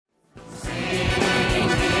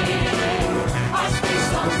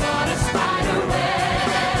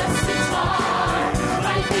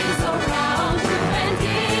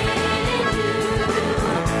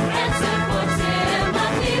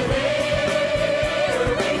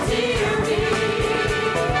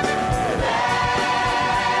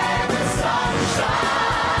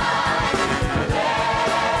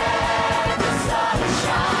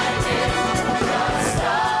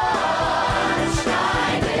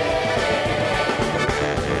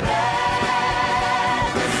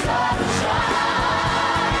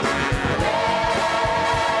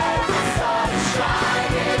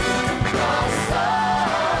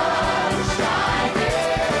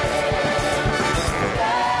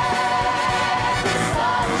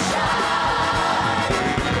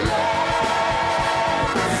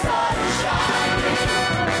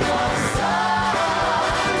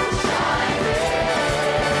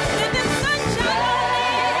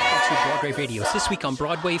Broadway Radio. It's This Week on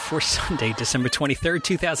Broadway for Sunday, December 23rd,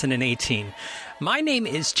 2018. My name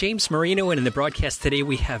is James Marino, and in the broadcast today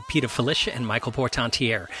we have Peter Felicia and Michael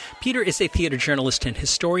Portantiere. Peter is a theater journalist and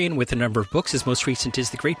historian with a number of books. His most recent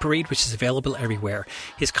is The Great Parade, which is available everywhere.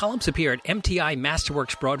 His columns appear at MTI,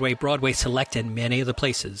 Masterworks, Broadway, Broadway Select, and many other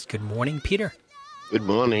places. Good morning, Peter. Good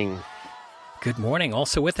morning. Good morning.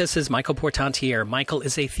 Also with us is Michael Portantiere. Michael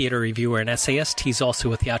is a theater reviewer and essayist. He's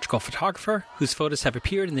also a theatrical photographer whose photos have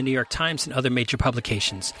appeared in the New York Times and other major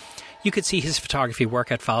publications. You could see his photography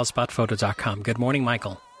work at follow-spot-photo.com. Good morning,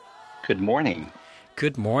 Michael. Good morning.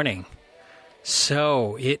 Good morning.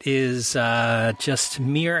 So it is just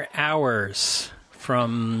mere hours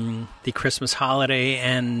from the Christmas holiday,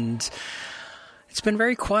 and it's been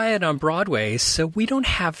very quiet on Broadway, so we don't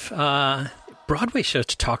have Broadway shows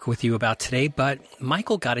to talk with you about today, but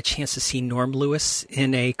Michael got a chance to see Norm Lewis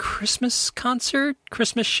in a Christmas concert,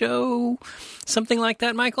 Christmas show, something like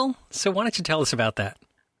that, Michael. So why don't you tell us about that?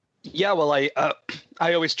 Yeah, well,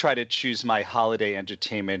 I always try to choose my holiday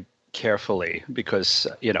entertainment carefully because,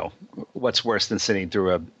 what's worse than sitting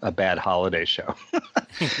through a bad holiday show?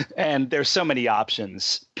 And there's so many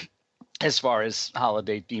options as far as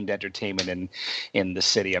holiday-themed entertainment in the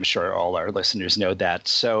city. I'm sure all our listeners know that.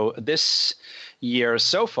 So this year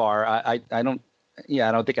so far, I don't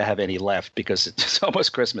think I have any left because it's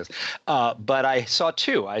almost Christmas. But I saw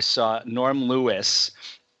two. I saw Norm Lewis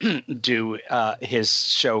do his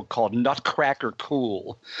show called Nutcracker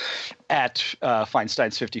Cool at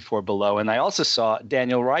Feinstein's 54 Below. And I also saw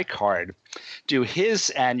Daniel Reichardt do his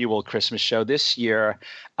annual Christmas show this year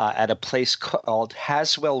at a place called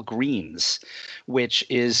Haswell Greens, which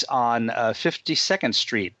is on 52nd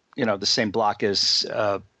Street, the same block as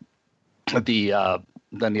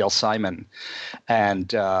the Neil Simon,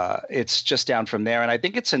 and it's just down from there. And I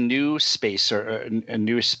think it's a new space or a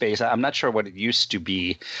new space. I'm not sure what it used to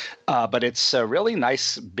be, but it's a really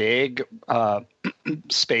nice big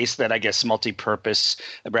space that I guess multi-purpose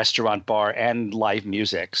restaurant, bar, and live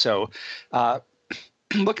music. So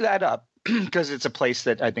look that up because it's a place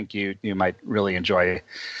that I think you might really enjoy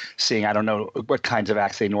seeing. I don't know what kinds of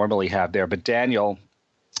acts they normally have there, but Daniel,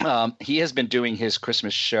 he has been doing his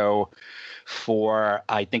Christmas show for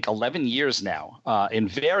I think 11 years now in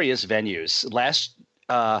various venues. Last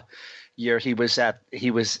year he was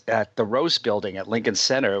at the Rose Building at Lincoln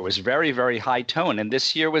Center. It was very, very high tone, and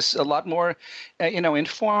this year was a lot more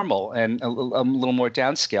informal and a little more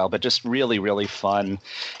downscale, but just really, really fun.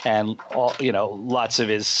 And all lots of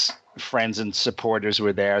his friends and supporters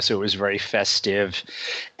were there, so it was very festive.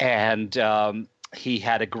 And he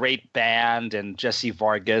had a great band and Jesse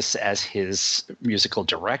Vargas as his musical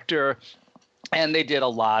director. And they did a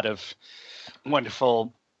lot of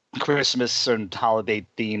wonderful Christmas and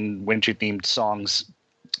holiday-themed, winter-themed songs,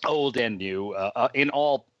 old and new, in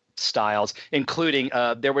all styles, including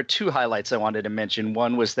there were two highlights I wanted to mention.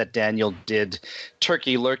 One was that Daniel did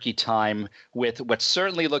Turkey Lurkey Time with what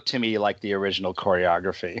certainly looked to me like the original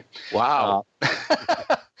choreography. Wow.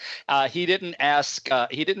 He didn't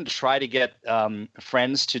try to get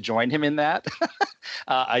friends to join him in that.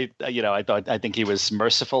 I think he was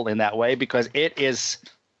merciful in that way because it is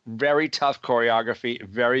very tough choreography,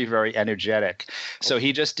 very, very energetic. So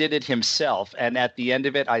he just did it himself. And at the end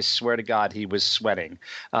of it, I swear to God, he was sweating.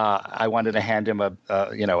 I wanted to hand him a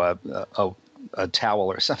towel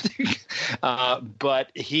or something.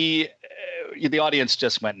 But the audience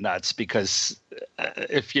just went nuts because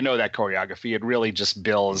if you know that choreography, it really just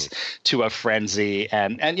builds to a frenzy.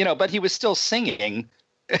 And but he was still singing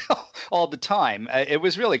all the time. It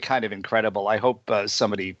was really kind of incredible. I hope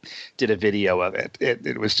somebody did a video of it.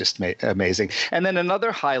 It was just amazing. And then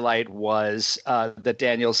another highlight was that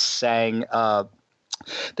Daniel sang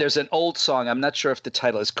there's an old song. I'm not sure if the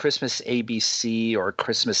title is Christmas ABC or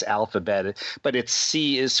Christmas Alphabet, but it's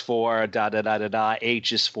C is for da da da da da,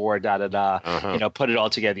 H is for da da da. Uh-huh. Put it all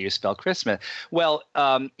together, you spell Christmas. Well,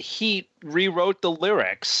 he rewrote the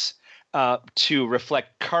lyrics to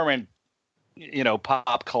reflect current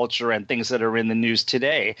pop culture and things that are in the news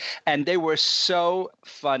today. And they were so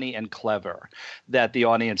funny and clever that the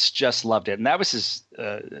audience just loved it. And that was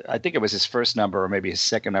I think it was his first number or maybe his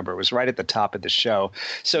second number. It was right at the top of the show.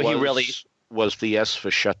 So he really... Was the S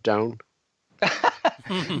for shutdown?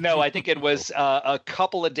 No, I think it was a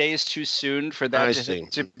couple of days too soon for that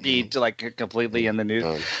to be completely in the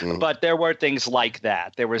news. But there were things like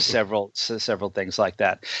that. There were several things like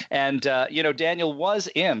that. And, Daniel was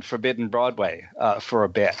in Forbidden Broadway for a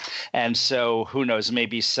bit. And so who knows,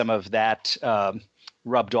 maybe some of that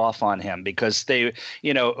rubbed off on him because they,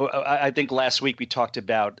 I think last week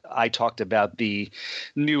I talked about the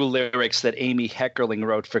new lyrics that Amy Heckerling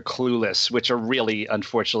wrote for Clueless, which are really,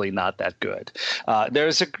 unfortunately, not that good.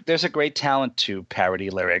 There's a great talent to parody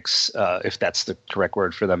lyrics, if that's the correct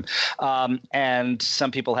word for them, and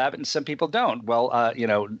some people have it and some people don't. Well,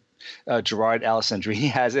 Gerard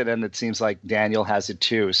Alessandrini has it, and it seems like Daniel has it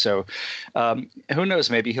too. So who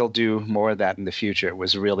knows? Maybe he'll do more of that in the future. It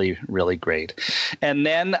was really, really great. And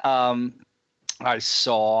then I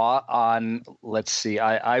saw on, let's see,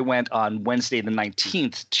 I went on Wednesday the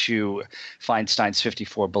 19th to Feinstein's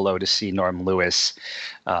 54 Below to see Norm Lewis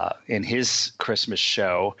in his Christmas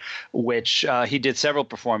show, which he did several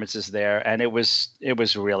performances there, and it was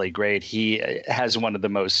really great. He has one of the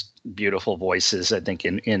most beautiful voices, I think,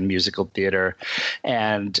 in musical theater,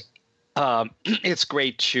 and it's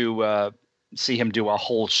great to see him do a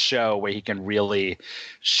whole show where he can really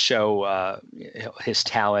show his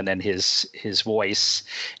talent and his voice,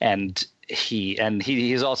 and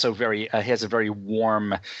he's also he has a very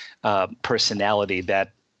warm personality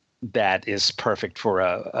that is perfect for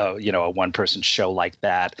a one-person show like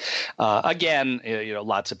that. Again,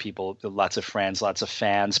 lots of people, lots of friends, lots of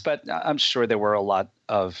fans, but I'm sure there were a lot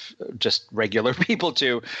of just regular people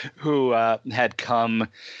too who had come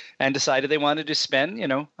and decided they wanted to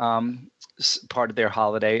spend, part of their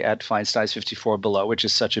holiday at Feinstein's 54 Below, which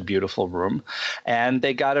is such a beautiful room, and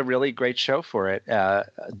they got a really great show for it.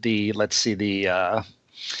 The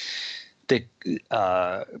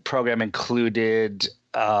program included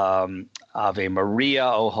Ave Maria,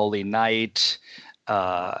 O Holy Night,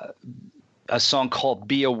 a song called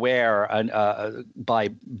Be Aware by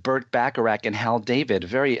Burt Bacharach and Hal David.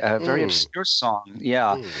 Very obscure song.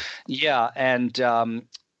 Yeah. Yeah. And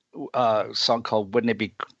a song called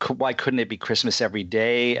Why Couldn't It Be Christmas Every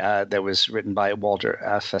Day? That was written by Walter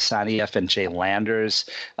Fasanieff and Jay Landers.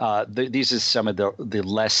 These are some of the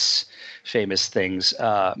less famous things.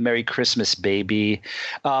 Merry Christmas, Baby.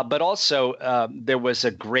 But also there was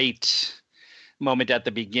a great moment at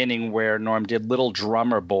the beginning where Norm did Little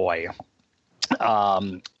Drummer Boy.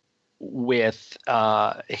 With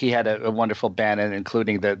he had a wonderful band, and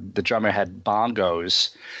including the drummer had bongos,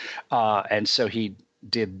 and so he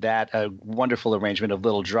did that, a wonderful arrangement of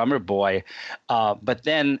Little Drummer Boy. But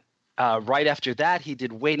then right after that, he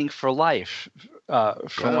did Waiting for Life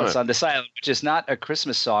from Once on This Island, which is not a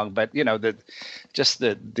Christmas song, but that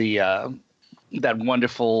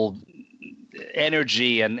wonderful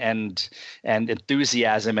energy and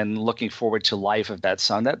enthusiasm and looking forward to life of that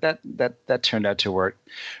song that turned out to work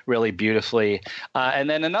really beautifully. And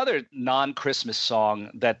then another non-Christmas song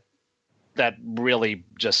that really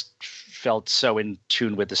just felt so in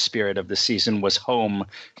tune with the spirit of the season was Home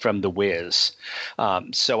from The Wiz.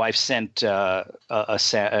 So I've sent a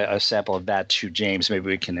sample of that to James. Maybe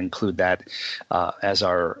we can include that as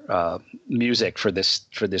our music for this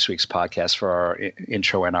week's podcast, for our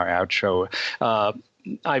intro and our outro.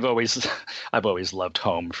 I've always loved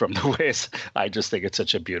Home from The Wiz. I just think it's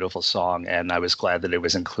such a beautiful song, and I was glad that it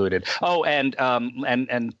was included. Oh, and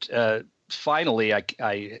finally,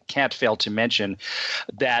 I can't fail to mention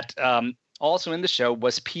that also in the show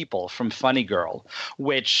was People from Funny Girl,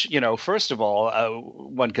 which, first of all,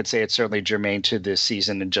 one could say it's certainly germane to this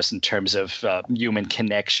season, and just in terms of human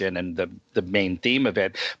connection and the main theme of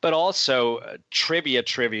it, but also trivia.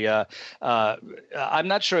 I'm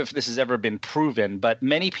not sure if this has ever been proven, but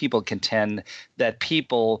many people contend that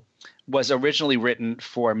People was originally written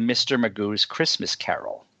for Mr. Magoo's Christmas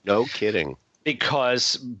Carol. No kidding.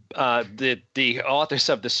 Because the authors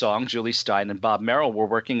of the song, Julie Stein and Bob Merrill, were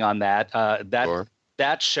working on that.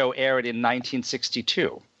 That show aired in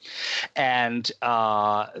 1962, and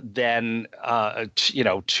then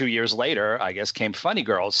 2 years later, I guess, came Funny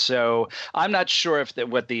Girl. So I'm not sure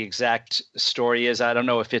what the exact story is. I don't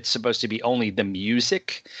know if it's supposed to be only the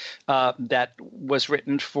music that was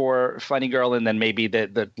written for Funny Girl, and then maybe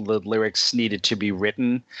the lyrics needed to be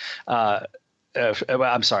written.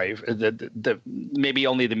 I'm sorry. Maybe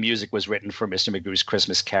only the music was written for Mr. Magoo's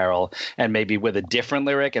Christmas Carol, and maybe with a different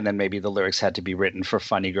lyric, and then maybe the lyrics had to be written for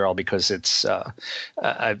Funny Girl because it's not.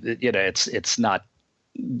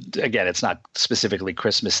 Again, it's not specifically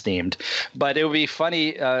Christmas themed, but it would be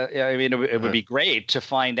funny. It would be great to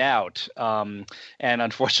find out. And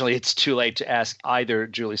unfortunately, it's too late to ask either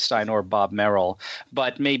Julie Stein or Bob Merrill.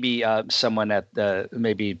 But maybe someone at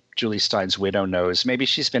maybe Julie Stein's widow knows. Maybe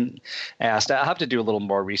she's been asked. I'll have to do a little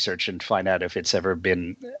more research and find out if it's ever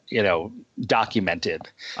been, documented.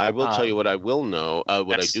 I will tell you what I will know,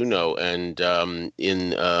 what I Yes. do know, and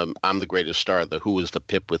in I'm the Greatest Star, the Who is the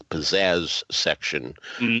Pip with Pizzazz section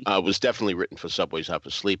was definitely written for Subway's Hop for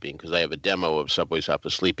Sleeping, because I have a demo of Subway's Hop for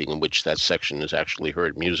Sleeping in which that section is actually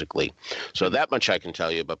heard musically. So that much I can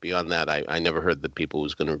tell you, but beyond that, I never heard that people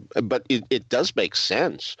was going to. But it does make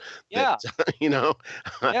sense. Yeah. That,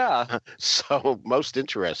 Yeah. So most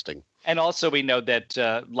interesting. And also we know that,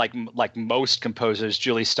 like most composers,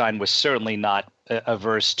 Julie Stein was certainly not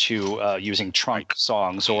averse to using trunk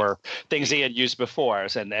songs or things he had used before.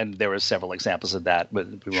 And there were several examples of that, but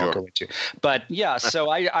we won't go into. But yeah, so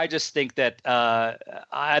I just think that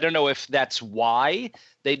I don't know if that's why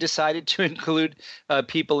they decided to include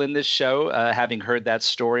people in this show, having heard that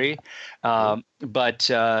story. But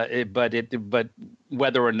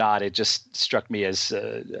whether or not, it just struck me as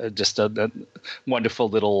just a wonderful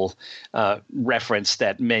little reference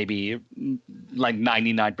that maybe like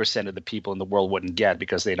 99% of the people in the world wouldn't get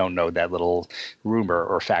because they don't know that little rumor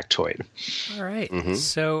or factoid. All right.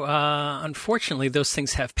 So unfortunately, those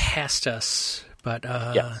things have passed us, but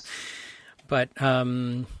Yes.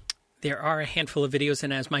 there are a handful of videos,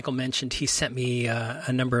 and as Michael mentioned, he sent me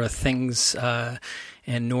a number of things,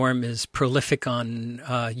 and Norm is prolific on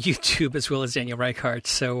YouTube as well as Daniel Reichardt,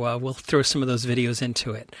 so we'll throw some of those videos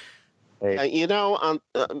into it.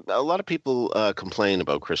 A lot of people complain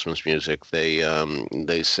about Christmas music.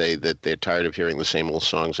 They say that they're tired of hearing the same old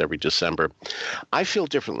songs every December. I feel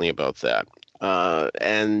differently about that.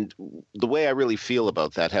 And the way I really feel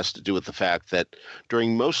about that has to do with the fact that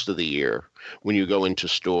during most of the year, when you go into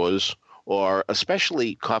stores or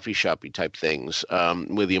especially coffee shop-y type things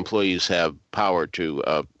where the employees have power to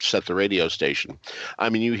set the radio station, I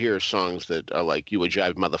mean, you hear songs that are like, you a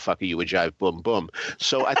jive motherfucker, you a jive boom boom.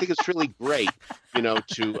 So I think it's really great,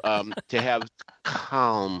 to have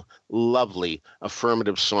calm, lovely,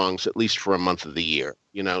 affirmative songs, at least for a month of the year,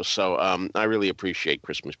 So I really appreciate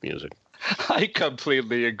Christmas music. I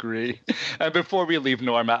completely agree. And before we leave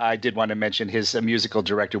Norma, I did want to mention his musical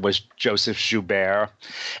director was Joseph Joubert,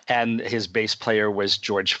 and his bass player was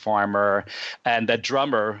George Farmer, and the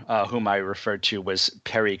drummer, whom I referred to, was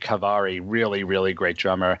Perry Cavari, really, really great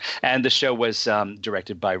drummer. And the show was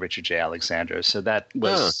directed by Richard J. Alexander. So that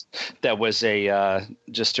was a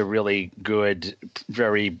just a really good,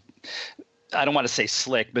 very, I don't want to say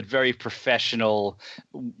slick, but very professional,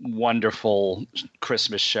 wonderful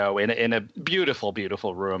Christmas show in a beautiful,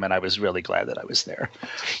 beautiful room. And I was really glad that I was there.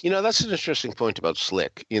 That's an interesting point about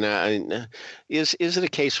slick. Is it a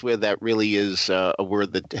case where that really is a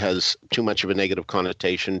word that has too much of a negative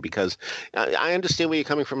connotation? Because I understand where you're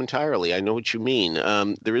coming from entirely. I know what you mean.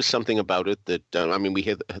 There is something about it that, we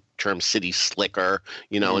hear the term city slicker,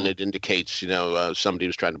 and it indicates, somebody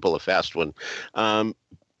was trying to pull a fast one.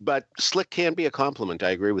 But slick can be a compliment. I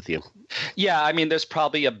agree with you. Yeah, there's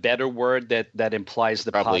probably a better word that implies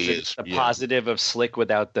the positive of slick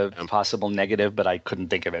without the possible negative, but I couldn't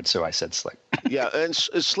think of it, so I said slick. Yeah, and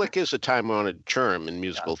slick is a time-honored term in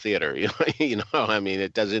musical theater.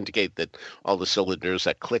 It does indicate that all the cylinders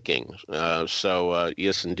are clicking. So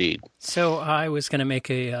yes, indeed. So I was going to make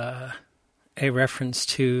a reference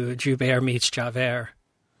to Joubert meets Javert.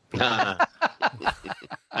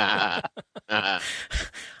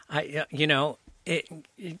 I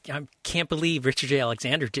can't believe Richard J.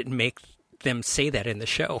 Alexander didn't make them say that in the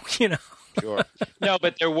show. Sure. No,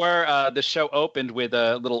 but there were the show opened with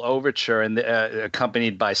a little overture and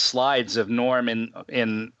accompanied by slides of Norm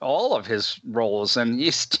in all of his roles, and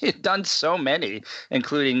he's done so many,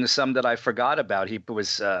 including some that I forgot about. He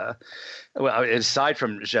was aside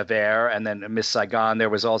from Javert and then Miss Saigon, there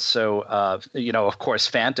was also of course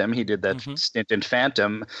Phantom. He did that stint in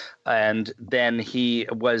Phantom, and then he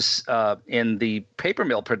was in the Paper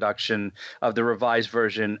Mill production of the revised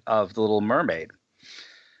version of The Little Mermaid.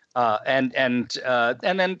 And then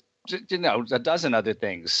a dozen other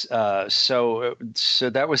things. So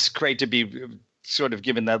that was great to be sort of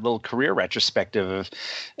given that little career retrospective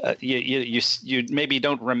of you maybe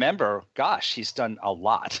don't remember. Gosh, he's done a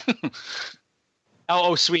lot.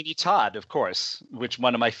 Oh, Sweeney Todd, of course, which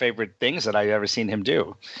one of my favorite things that I've ever seen him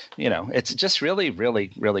do. It's just really,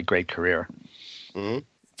 really, really great career. Mm-hmm.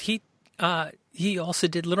 He also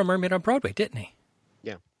did Little Mermaid on Broadway, didn't he?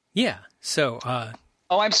 Yeah. Yeah. So.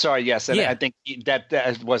 Oh, I'm sorry. Yes, and I think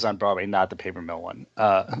that was on Broadway, not the Paper Mill one.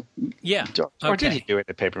 Yeah, or did he do it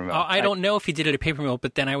at Paper Mill? I don't know if he did it at Paper Mill,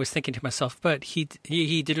 but then I was thinking to myself, but he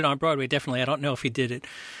did it on Broadway, definitely. I don't know if he did it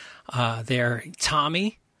there.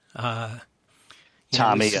 Tommy,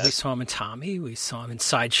 Tommy, we saw him in Tommy. We saw him in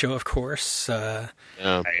Sideshow, of course. The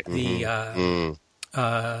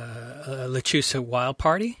Lechusa Wild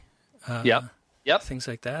Party. Yep. Things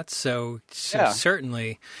like that. So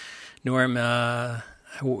certainly, Norm.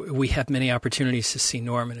 We have many opportunities to see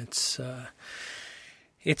Norm, and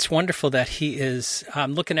it's wonderful that he is.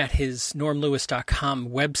 I'm looking at his normlewis.com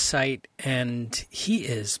website, and he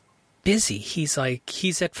is busy. He's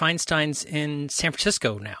at Feinstein's in San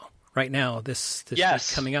Francisco now. Right now, this week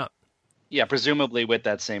coming up. Yeah, presumably with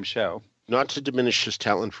that same show. Not to diminish his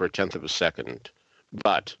talent for a tenth of a second,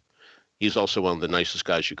 but he's also one of the nicest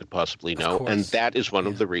guys you could possibly know, and that is one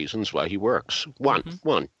of the reasons why he works.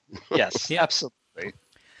 One. Yes, absolutely.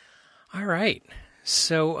 All right.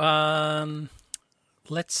 So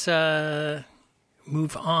let's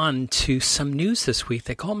move on to some news this week.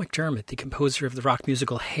 That Galt MacDermot, the composer of the rock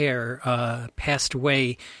musical Hair, passed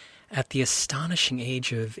away at the astonishing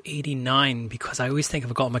age of 89, because I always think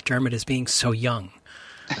of Galt MacDermot as being so young.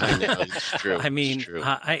 I know, it's true. I mean, it's true.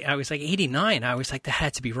 I was like 89. I was like, that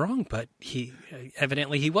had to be wrong, but he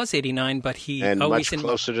was 89, but he and always much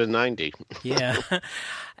closer to 90. Yeah,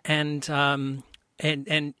 and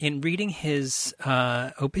in reading his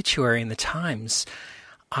obituary in the Times,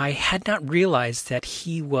 I had not realized that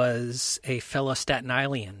he was a fellow Staten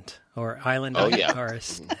Island. Or Islander, or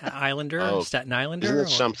Islander, Staten Islander. Isn't it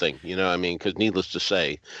something? I mean, because needless to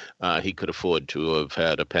say, he could afford to have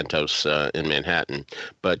had a penthouse in Manhattan.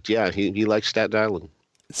 But yeah, he likes Staten Island.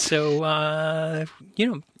 So,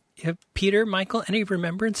 Peter, Michael, any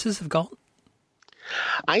remembrances of Galt?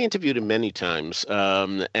 I interviewed him many times,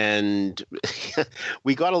 and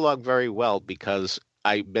we got along very well because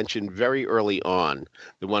I mentioned very early on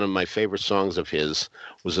that one of my favorite songs of his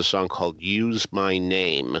was a song called Use My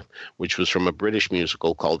Name, which was from a British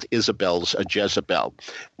musical called Isabel's a Jezebel.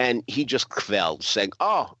 And he just quelled, saying,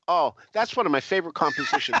 oh, that's one of my favorite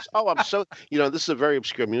compositions. I'm so, this is a very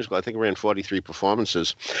obscure musical. I think it ran 43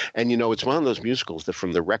 performances. And, it's one of those musicals that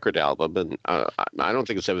from the record album, and I don't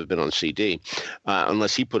think it's ever been on CD,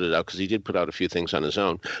 unless he put it out, because he did put out a few things on his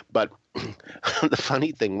own. But the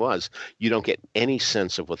funny thing was, you don't get any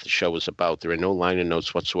sense of what the show was about. There are no liner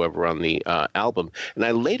notes whatsoever on the album. And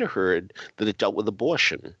I later heard that it dealt with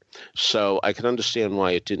abortion. So I can understand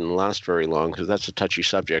why it didn't last very long, because that's a touchy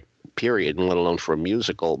subject, period, and let alone for a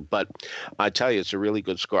musical. But I tell you, it's a really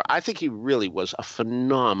good score. I think he really was a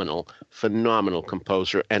phenomenal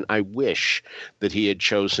composer, and I wish that he had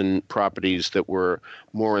chosen properties that were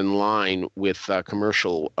more in line with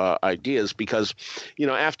commercial ideas, because,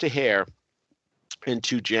 after Hair and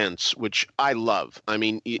Two Gents, which I love. I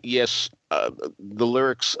mean, yes, the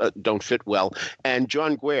lyrics don't fit well. And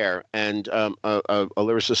John Guare and a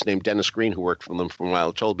lyricist named Dennis Green, who worked for them for a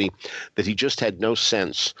while, told me that he just had no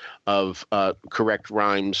sense of correct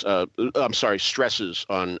rhymes. Stresses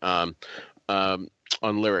on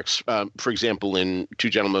lyrics. For example, in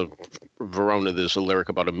Two Gentlemen of Verona, there's a lyric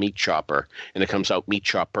about a meat chopper, and it comes out meat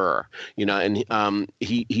chopper. And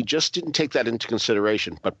he just didn't take that into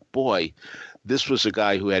consideration. But boy, this was a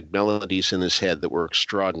guy who had melodies in his head that were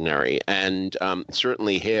extraordinary. And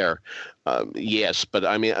certainly Hair, yes. But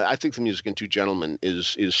I mean, I think the music in Two Gentlemen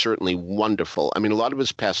is certainly wonderful. I mean, a lot of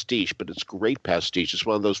it's pastiche, but it's great pastiche. It's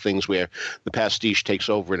one of those things where the pastiche takes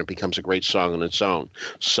over and it becomes a great song on its own.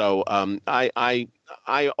 So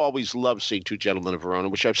I always love seeing Two Gentlemen of Verona,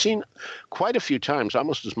 which I've seen quite a few times,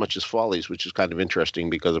 almost as much as Follies, which is kind of interesting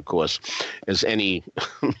because, of course, as any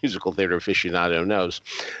musical theater aficionado knows,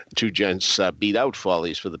 Two Gents beat out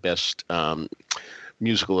Follies for the best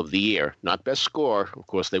musical of the year. Not best score. Of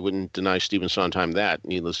course, they wouldn't deny Stephen Sondheim that,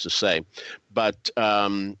 needless to say. But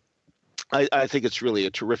I think it's really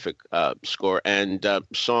a terrific score. And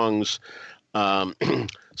songs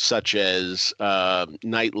such as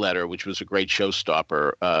Night Letter, which was a great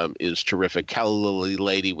showstopper, is terrific. Calla Lily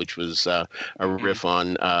Lady, which was a riff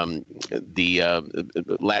on the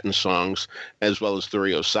Latin songs, as well as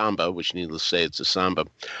Thurio Samba, which needless to say, it's a samba.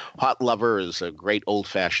 Hot Lover is a great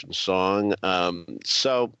old-fashioned song.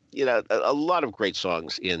 So, a lot of great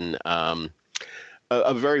songs in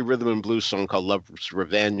a very rhythm and blues song called Love's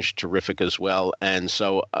Revenge, terrific as well. And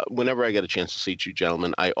so whenever I get a chance to see Two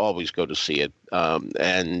Gentlemen, I always go to see it. But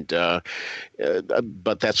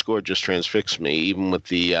that score just transfixed me, even with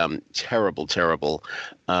the terrible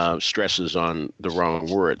stresses on the wrong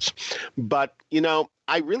words. But,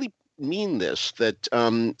 I really mean this, that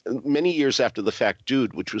many years after the fact,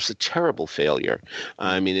 Dude, which was a terrible failure.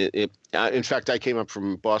 I mean, in fact, I came up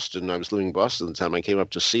from Boston. I was living in Boston at the time. I came up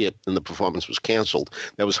to see it, and the performance was canceled.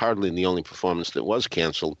 That was hardly the only performance that was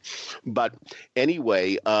canceled. But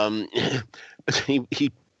anyway,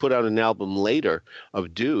 he put out an album later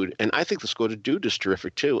of Dude, and I think the score to Dude is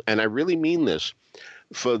terrific too. And I really mean this.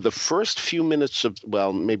 For the first few minutes of,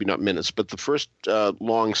 well, maybe not minutes, but the first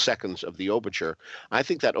long seconds of the overture, I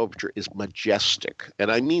think that overture is majestic.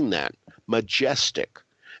 And I mean that, majestic.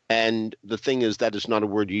 And the thing is, that is not a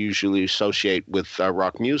word you usually associate with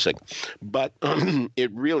rock music. But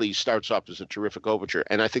it really starts off as a terrific overture.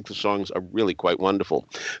 And I think the songs are really quite wonderful.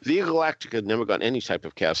 Via Galactica never got any type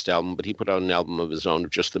of cast album, but he put out an album of his own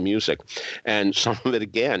of just the music. And some of it,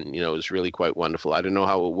 again, is really quite wonderful. I don't know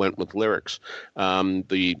how it went with lyrics.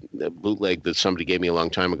 The bootleg that somebody gave me a long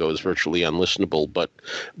time ago is virtually unlistenable.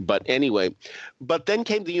 But anyway, but then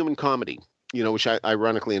came the human comedy. Which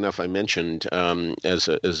ironically enough I mentioned as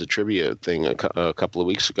a trivia thing a couple of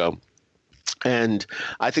weeks ago. And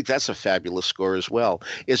I think that's a fabulous score as well.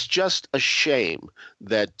 It's just a shame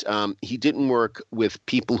that he didn't work with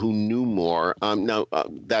people who knew more. Now,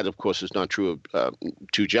 that, of course, is not true of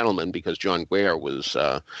Two Gentlemen, because John Guare was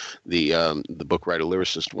the book writer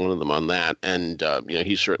lyricist, one of them on that. And,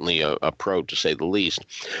 he's certainly a pro, to say the least.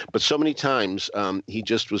 But so many times he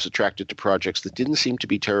just was attracted to projects that didn't seem to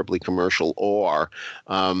be terribly commercial or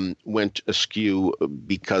went askew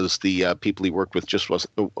because the people he worked with just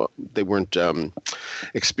they weren't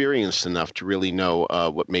experienced enough to really know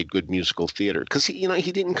what made good musical theater. Because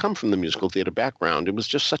he didn't come from the musical theater background. It was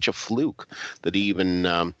just such a fluke that he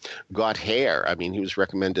even got hair. I mean, he was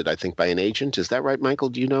recommended, I think, by an agent. Is that right, Michael?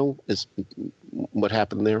 Do you know what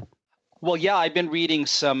happened there? Well, yeah, I've been reading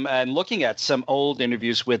some and looking at some old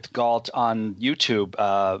interviews with Galt on YouTube,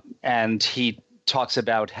 and he talks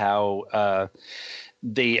about how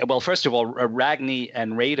first of all, Ragni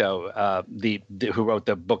and Rado, who wrote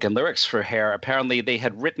the book and lyrics for Hair, apparently they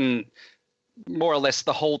had written more or less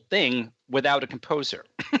the whole thing without a composer.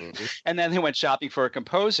 Mm-hmm. And then they went shopping for a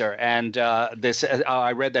composer. And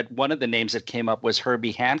I read that one of the names that came up was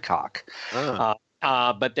Herbie Hancock. Oh.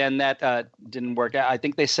 But then that didn't work out. I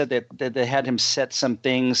think they said that they had him set some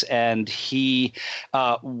things, and he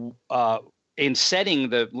in setting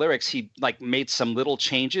the lyrics, he made some little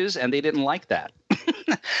changes, and they didn't like that.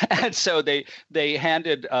 And so they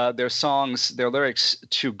handed their lyrics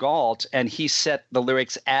to Galt, and he set the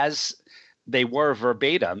lyrics as they were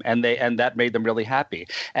verbatim, and that made them really happy.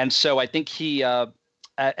 And so I think he,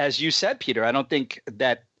 as you said, Peter, I don't think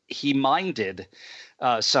that he minded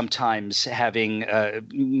sometimes having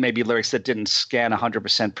maybe lyrics that didn't scan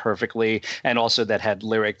 100% perfectly, and also that had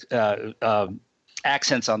lyric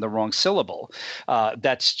accents on the wrong syllable.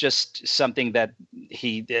 That's just something that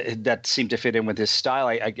that seemed to fit in with his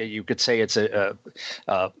style. You could say it's a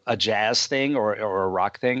jazz thing or a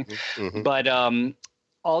rock thing. Mm-hmm. But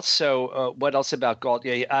also, what else about Galt?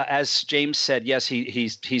 Yeah, as James said, yes,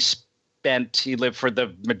 he lived for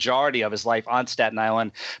the majority of his life on Staten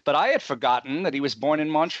Island, but I had forgotten that he was born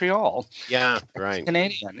in Montreal. Yeah, right.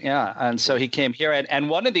 Canadian, yeah. And so he came here, and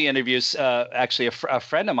one of the interviews, actually, a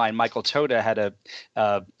friend of mine, Michael Toda, had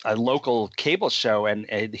a local cable show, and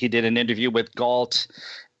he did an interview with Galt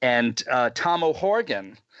and Tom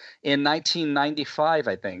O'Horgan in 1995,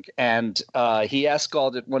 I think. And he asked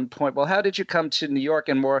Galt at one point, well, how did you come to New York?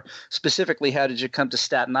 And more specifically, how did you come to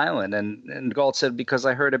Staten Island? And Galt said, because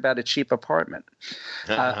I heard about a cheap apartment.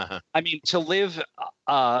 I mean, to live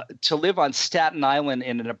on Staten Island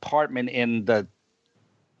in an apartment in the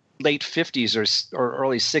late 50s or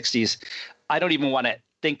early 60s, I don't even want to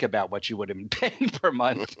think about what you would have been paying per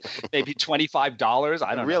month. Maybe $25. I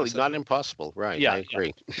don't know. Really, not impossible. Right. Yeah, I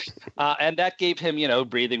agree. Yeah. And that gave him,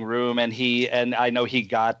 breathing room. And I know he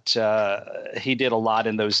did a lot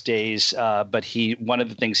in those days. But one of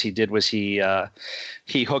the things he did was he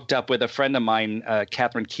hooked up with a friend of mine,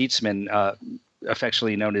 Catherine Keatsman,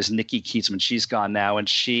 affectionately known as Nikki Keatsman. She's gone now. And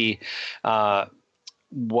she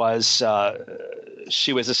was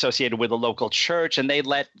associated with a local church, and they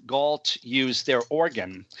let Galt use their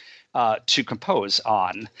organ to compose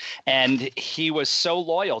on. And he was so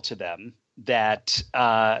loyal to them that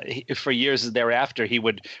for years thereafter, he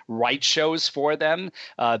would write shows for them.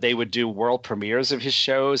 They would do world premieres of his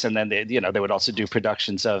shows, and then they would also do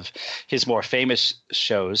productions of his more famous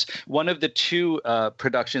shows. One of the two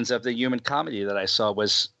productions of the Human Comedy that I saw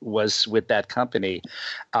was with that company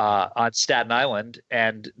on Staten Island,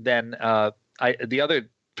 and then the other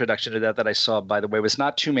production of that I saw, by the way, was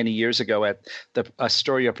not too many years ago at the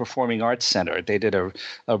Astoria Performing Arts Center. They did a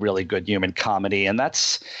really good human comedy, and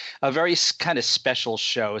that's a very kind of special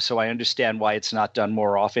show. So I understand why it's not done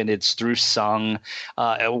more often. It's through sung.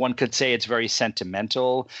 One could say it's very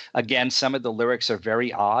sentimental. Again, some of the lyrics are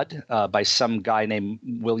very odd by some guy named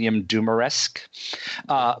William Dumaresque.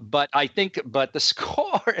 But the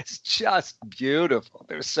score is just beautiful.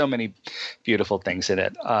 There's so many beautiful things in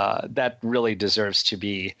it that really deserves to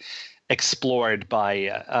be explored by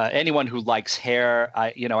anyone who likes Hair.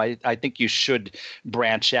 I think you should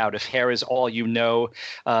branch out. If Hair is all you know,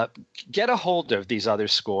 get a hold of these other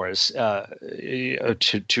scores,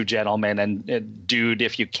 Two Gentlemen and Dude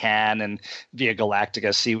if you can, and Via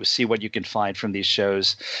Galactica. See what you can find from these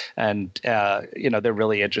shows, and they're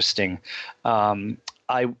really interesting.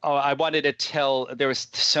 I wanted to tell, there was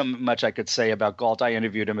so much I could say about Galt. I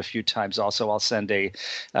interviewed him a few times also. I'll send a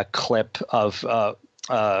clip of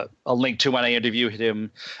a link to when I interviewed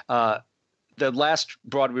him. The last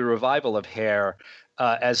Broadway revival of Hair,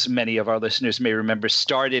 as many of our listeners may remember,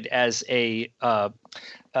 started as a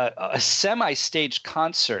semi-staged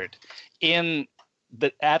concert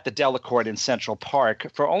at the Delacorte in Central Park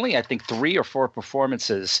for only, I think, 3 or 4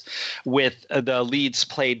 performances, with the leads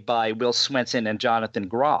played by Will Swenson and Jonathan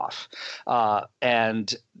Groff.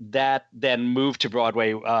 And that then moved to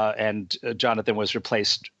Broadway, and Jonathan was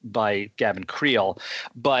replaced by Gavin Creel.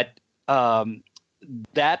 But to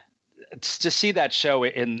see that show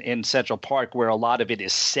in Central Park, where a lot of it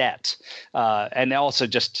is set, and also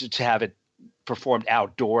just to have it performed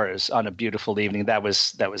outdoors on a beautiful evening, that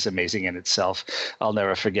was amazing in itself. I'll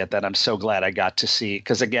never forget that. I'm so glad I got to see,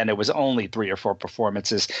 because again, it was only 3 or 4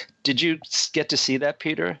 performances. Did you get to see that,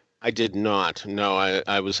 Peter? I did not. No,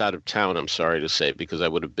 I was out of town, I'm sorry to say, because I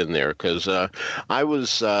would have been there. Because I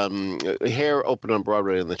was Hair opened on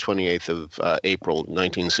Broadway on the 28th of April,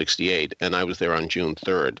 1968, and I was there on June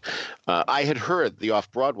 3rd. I had heard the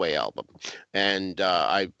Off-Broadway album, and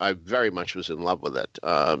I very much was in love with it.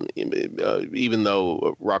 Even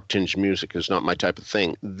though rock-tinged music is not my type of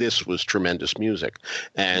thing, this was tremendous music,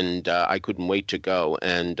 and I couldn't wait to go.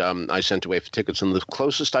 And I sent away for tickets, and the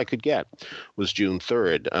closest I could get was June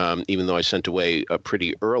 3rd. Even though I sent away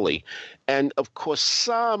pretty early. And, of course,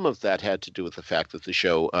 some of that had to do with the fact that the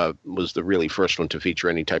show was the really first one to feature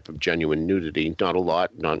any type of genuine nudity. Not a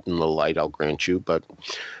lot, not in the light, I'll grant you, but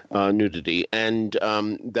nudity. And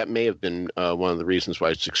that may have been one of the reasons why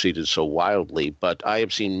it succeeded so wildly. But I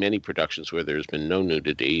have seen many productions where there's been no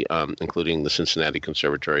nudity, including the Cincinnati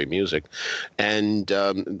Conservatory of Music. And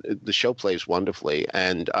the show plays wonderfully.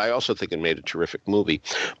 And I also think it made a terrific movie.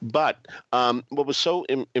 But what was so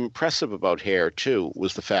impressive about Hair, too,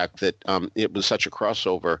 was the fact that it was such a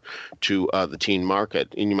crossover to the teen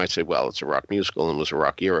market. And you might say, well, it's a rock musical and it was a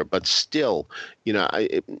rock era, but still,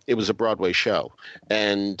 it was a Broadway show.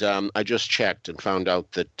 And I just checked and found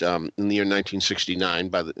out that in the year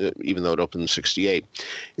 1969, even though it opened in 68,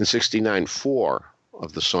 in 69, 4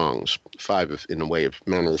 of the songs, 5 in a way of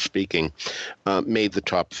manner of speaking, made the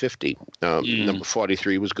top 50. Number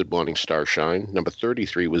 43 was Good Morning Starshine. Number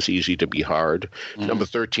 33 was Easy to Be Hard. Number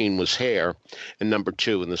 13 was Hair. And number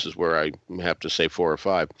 2, and this is where I have to say 4 or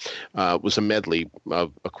 5, was a medley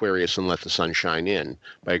of Aquarius and Let the Sun Shine In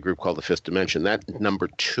by a group called The Fifth Dimension. That number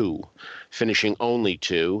 2, finishing only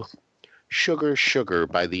to Sugar, Sugar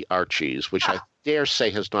by the Archies, which I dare say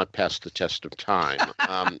has not passed the test of time.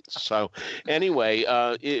 So anyway,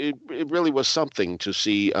 it really was something to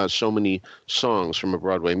see so many songs from a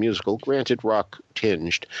Broadway musical, granted rock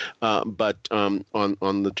tinged, but on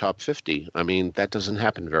the top 50. I mean, that doesn't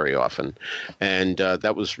happen very often. And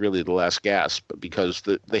that was really the last gasp, because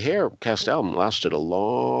the Hair cast album lasted a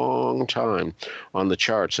long time on the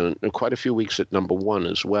charts, and quite a few weeks at number 1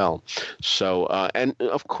 as well. So, and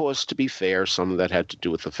of course, to be fair, some of that had to do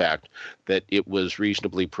with the fact that it was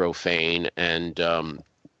reasonably profane, and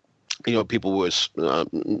people were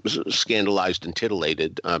scandalized and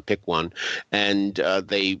titillated, pick one, and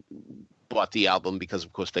they bought the album because,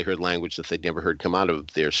 of course, they heard language that they'd never heard come out of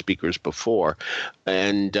their speakers before.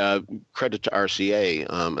 And credit to RCA,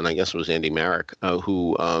 and I guess it was Andy Marek,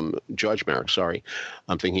 George Marek, sorry,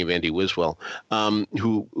 I'm thinking of Andy Wiswell,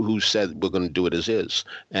 who said, we're going to do it as is.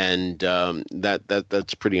 And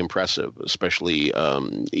that's pretty impressive, especially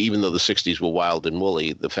even though the 60s were wild and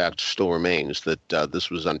woolly, the fact still remains that this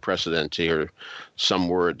was unprecedented to hear some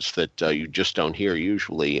words that you just don't hear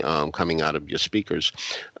usually coming out of your speakers.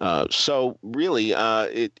 So really,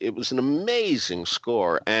 it was an amazing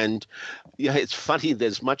score. And, Yeah, it's funny that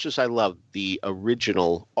as much as I love the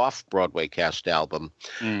original off-Broadway cast album,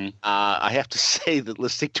 I have to say that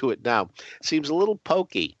listening to it now seems a little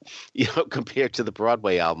pokey, compared to the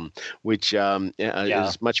Broadway album, which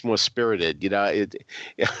is much more spirited.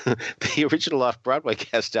 The original off-Broadway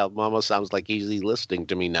cast album almost sounds like easy listening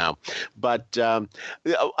to me now. But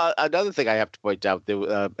another thing I have to point out,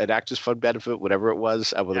 an Actors Fund benefit, whatever it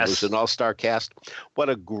was, whether it was an all-star cast, what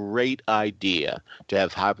a great idea to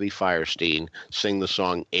have Harvey Fierstein sing the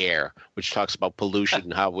song Air, which talks about pollution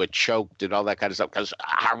and how we're choked and all that kind of stuff, because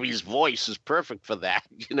Harvey's voice is perfect for that,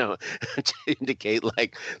 to indicate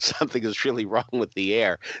like something is really wrong with the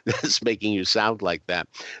air that's making you sound like that.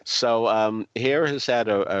 So Hair has had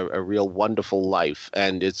a real wonderful life,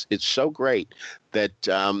 and it's so great that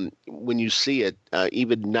when you see it,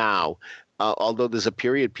 even now, although there's a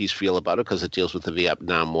period piece feel about it because it deals with the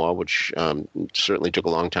Vietnam War, which certainly took a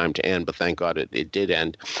long time to end, but thank God it did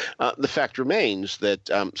end. The fact remains that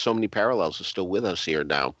so many parallels are still with us here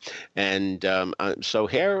now. And so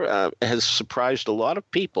Hair has surprised a lot of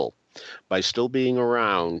people by still being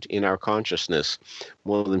around in our consciousness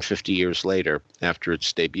more than 50 years later after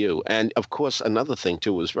its debut. And, of course, another thing,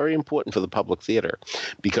 too, was very important for the public theater,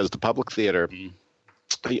 because the public theater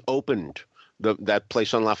opened that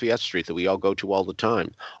place on Lafayette Street that we all go to all the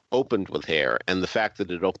time, opened with Hair. And the fact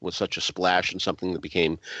that it opened with such a splash and something that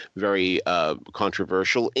became very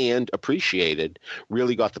controversial and appreciated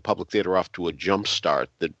really got the public theater off to a jump start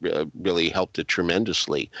that really helped it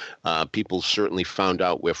tremendously. People certainly found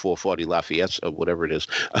out where 440 Lafayette, whatever it is,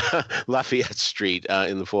 Lafayette Street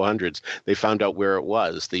in the 400s, they found out where it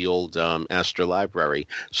was, the old Astor Library.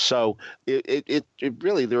 So it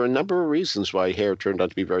really, there are a number of reasons why Hair turned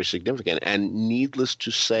out to be very significant. And needless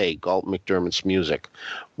to say, Galt MacDermot's music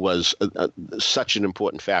was such an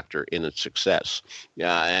important factor in its success.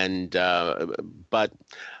 But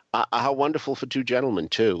how wonderful for Two Gentlemen,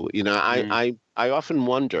 too. I often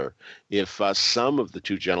wonder if some of the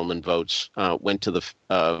Two Gentlemen votes went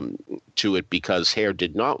to it because Hair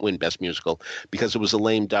did not win Best Musical, because it was a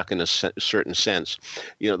lame duck in a certain sense.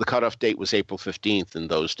 The cutoff date was April 15th in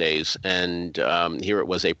those days, and here it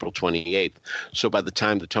was April 28th. So by the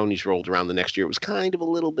time the Tonys rolled around the next year, it was kind of a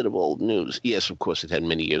little bit of old news. Yes, of course, it had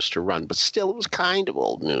many years to run, but still it was kind of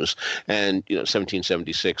old news. And,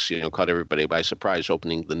 1776, caught everybody by surprise,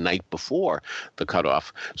 opening the night before the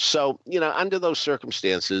cutoff. So, under those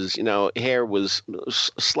circumstances, Hair was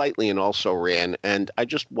slightly and also ran, and I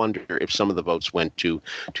just wonder if some of the votes went to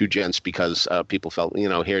Two Gents because people felt,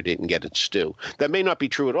 Hair didn't get its due. That may not be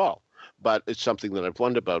true at all, but it's something that I've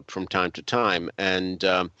wondered about from time to time. And,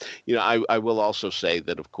 I will also say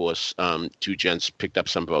that, of course, Two Gents picked up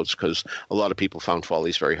some votes because a lot of people found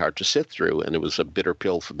Follies very hard to sit through, and it was a bitter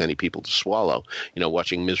pill for many people to swallow,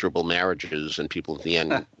 watching miserable marriages and people at the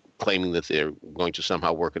end claiming that they're going to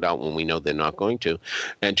somehow work it out when we know they're not going to.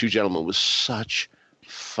 And Two Gentlemen was such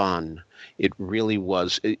fun. It really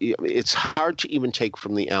was. It's hard to even take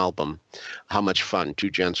from the album how much fun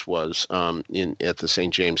Two Gents was at the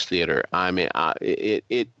St. James Theater. I mean,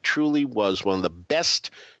 it truly was one of the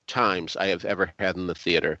best times I have ever had in the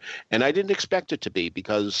theater, and I didn't expect it to be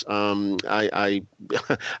because I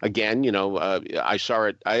again, I saw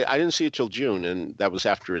it. I didn't see it till June, and that was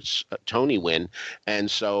after its Tony win,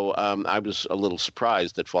 and so I was a little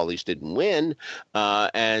surprised that Follies didn't win, so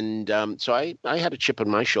I had a chip on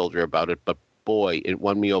my shoulder about it, but boy, it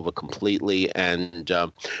won me over completely. And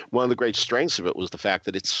one of the great strengths of it was the fact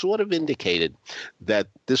that it sort of indicated that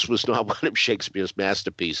this was not one of Shakespeare's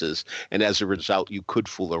masterpieces. And as a result, you could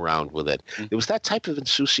fool around with it. There was that type of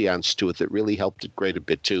insouciance to it that really helped it great a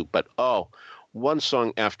bit, too. But, one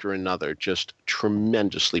song after another, just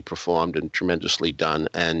tremendously performed and tremendously done.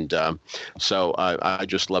 And so I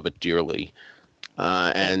just love it dearly.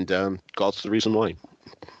 Galt's the reason why.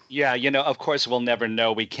 Yeah, of course, we'll never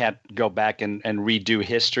know. We can't go back and redo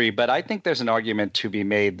history. But I think there's an argument to be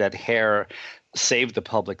made that Hair saved the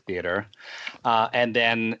public theater. And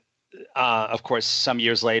then, of course, some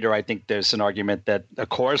years later, I think there's an argument that a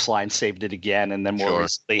Chorus Line saved it again. And then more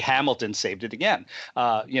recently, Hamilton saved it again.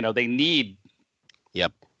 They need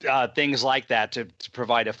things like that to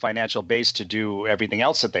provide a financial base to do everything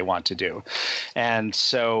else that they want to do. And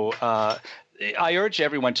so I urge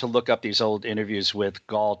everyone to look up these old interviews with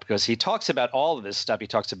Galt, because he talks about all of this stuff. He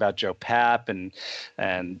talks about Joe Papp and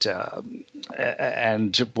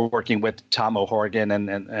working with Tom O'Horgan and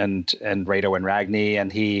Rado and Ragni.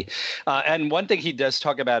 And and one thing he does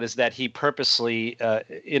talk about is that he purposely,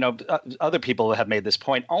 other people have made this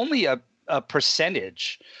point, only a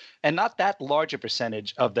percentage, and not that large a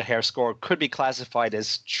percentage, of the Hair score could be classified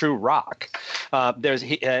as true rock.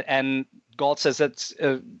 And Galt says that's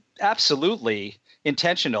absolutely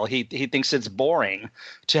intentional. He thinks it's boring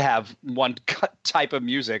to have one type of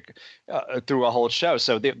music through a whole show.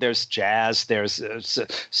 So there's jazz, there's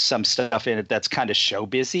some stuff in it that's kind of show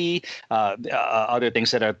busy, other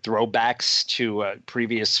things that are throwbacks to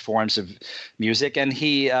previous forms of music, and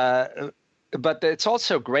but it's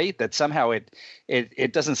also great that somehow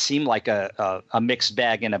it doesn't seem like a mixed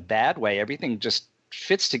bag in a bad way. Everything just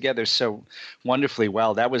fits together so wonderfully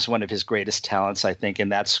well. That was one of his greatest talents, I think, in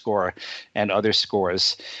that score and other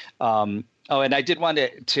scores. And I did want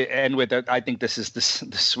to end with, I think this is the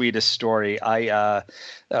sweetest story.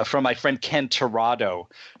 From my friend Ken Torado,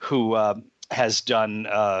 who has done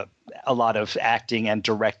a lot of acting and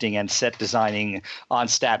directing and set designing on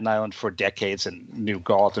Staten Island for decades, and knew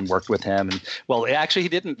Galt and worked with him. And well, actually, he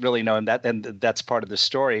didn't really know him. That's part of the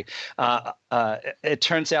story. It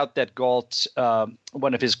turns out that Galt,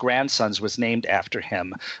 one of his grandsons, was named after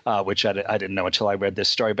him, which I didn't know until I read this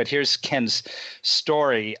story. But here's Ken's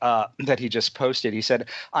story that he just posted. He said,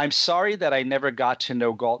 "I'm sorry that I never got to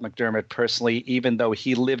know Galt MacDermot personally, even though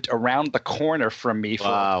he lived around the corner from me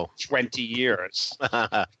for 20 years.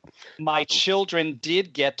 My children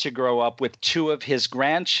did get to grow up with two of his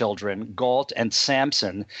grandchildren, Galt and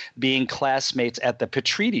Samson, being classmates at the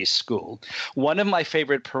Petrides School. One of my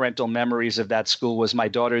favorite parental memories of that school was my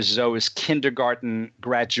daughter Zoe's kindergarten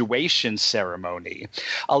graduation ceremony.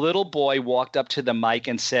 A little boy walked up to the mic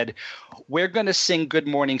and said, 'We're going to sing Good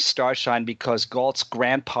Morning Starshine because Galt's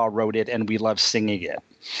grandpa wrote it and we love singing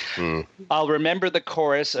it.' I'll remember the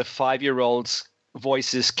chorus of 5-year-olds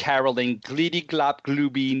voices caroling gliddy glop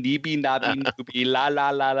glooby neeby nobby nooby la la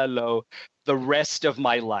la la lo the rest of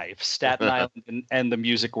my life. Staten Island and the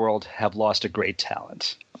music world have lost a great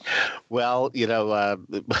talent." Well,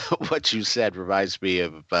 what you said reminds me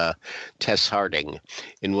of Tess Harding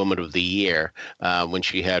in Woman of the Year when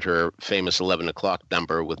she had her famous 11 o'clock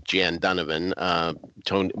number with Jan Donovan.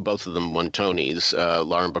 Both of them won Tonys,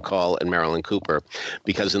 Lauren Bacall and Marilyn Cooper,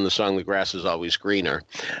 because in the song The Grass is Always Greener,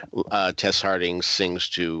 Tess Harding sings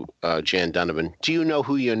to Jan Donovan, "Do you know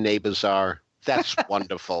who your neighbors are? That's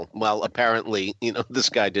wonderful." Well, apparently, this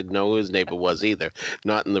guy didn't know who his neighbor was either,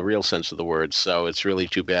 not in the real sense of the word. So it's really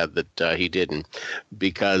too bad that he didn't,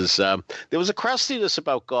 because there was a crustiness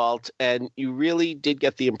about Galt, and you really did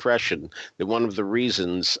get the impression that one of the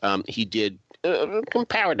reasons he did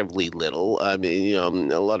comparatively little. I mean,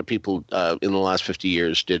 a lot of people in the last 50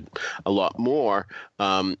 years did a lot more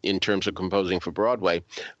in terms of composing for Broadway.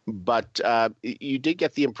 But you did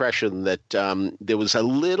get the impression that there was a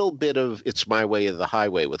little bit of "It's my way or the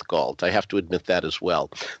highway" with Galt. I have to admit that as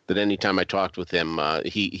well. That anytime I talked with him,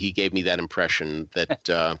 he gave me that impression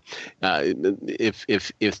that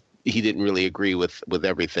if he didn't really agree with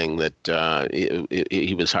everything, that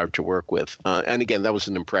he was hard to work with. And again, that was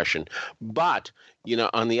an impression. But,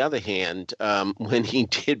 on the other hand, when he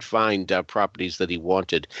did find properties that he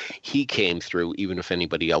wanted, he came through even if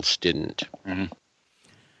anybody else didn't. Mm-hmm.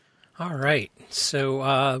 All right.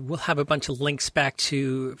 So we'll have a bunch of links back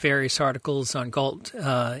to various articles on Galt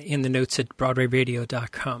in the notes at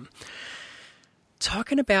BroadwayRadio.com.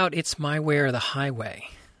 Talking about "It's My Way or the Highway."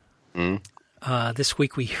 This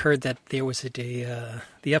week we heard that there was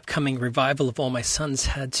the upcoming revival of All My Sons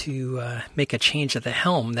had to make a change at the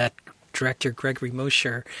helm. That director, Gregory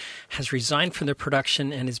Mosher, has resigned from the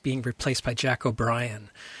production and is being replaced by Jack O'Brien.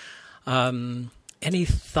 Any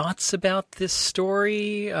thoughts about this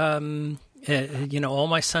story? All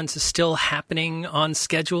My Sons is still happening on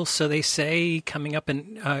schedule, so they say, coming up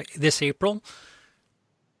in this April.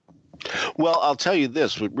 Well, I'll tell you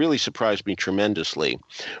this. What really surprised me tremendously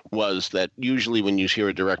was that usually when you hear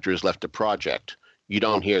a director has left a project, you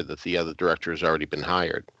don't hear that the other director has already been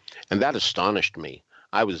hired. And that astonished me.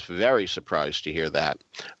 I was very surprised to hear that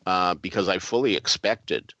because I fully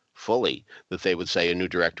expected that they would say a new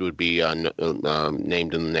director would be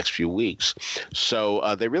named in the next few weeks.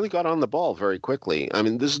 So they really got on the ball very quickly. I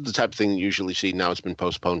mean, this is the type of thing you usually see. Now it's been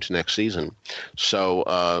postponed to next season. So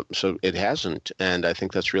it hasn't. And I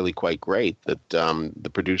think that's really quite great that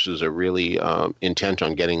the producers are really intent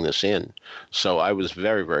on getting this in. So I was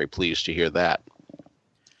very, very pleased to hear that.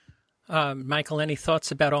 Michael, any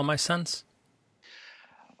thoughts about All My Sons?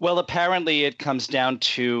 Well, apparently it comes down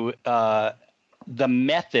to the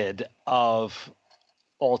method of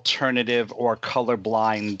alternative or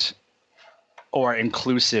colorblind or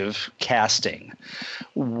inclusive casting,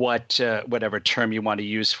 whatever term you want to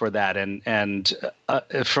use for that. And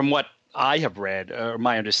from what I have read,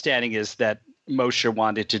 my understanding is that Mosher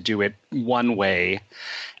wanted to do it one way,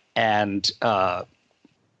 and the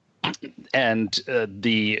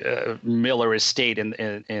Miller estate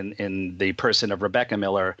in the person of Rebecca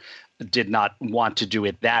Miller did not want to do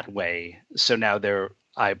it that way. So now they're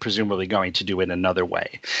presumably going to do it another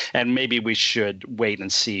way. And maybe we should wait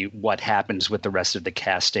and see what happens with the rest of the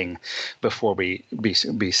casting before we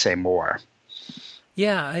say more.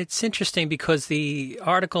 Yeah, it's interesting because the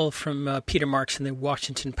article from Peter Marks in the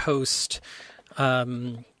Washington Post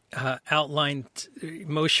outlined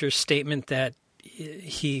Mosher's statement that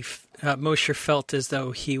Mosher felt as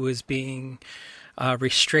though he was being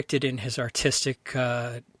restricted in his artistic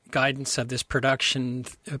guidance of this production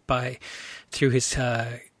through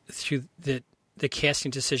the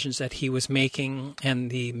casting decisions that he was making and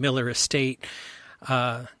the Miller estate.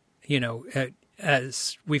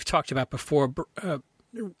 As we've talked about before,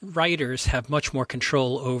 writers have much more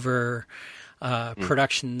control over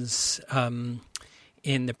productions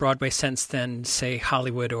in the Broadway sense than, say,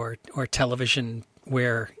 Hollywood or television,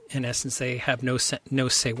 where in essence they have no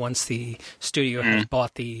say once the studio has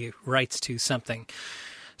bought the rights to something.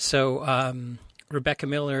 So Rebecca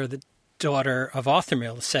Miller, the daughter of Arthur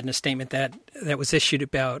Miller, said in a statement that was issued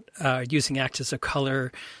about using actors of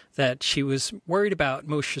color that she was worried about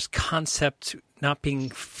Mosher's concept not being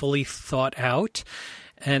fully thought out,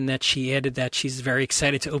 and that she added that she's very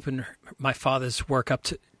excited to open my father's work up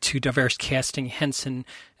to diverse casting, Henson,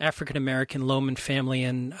 African-American Lohman family,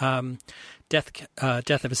 and Death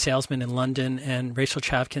of a Salesman in London, and Rachel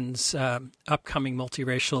Chavkin's upcoming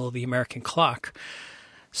multiracial The American Clock.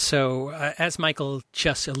 So as Michael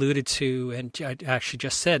just alluded to, and I actually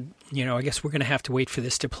just said, I guess we're going to have to wait for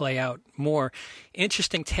this to play out more.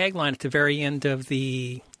 Interesting tagline at the very end of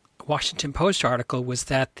the Washington Post article was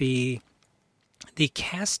that the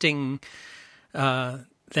casting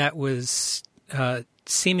that was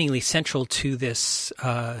seemingly central to this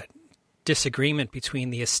disagreement between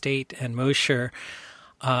the estate and Mosher,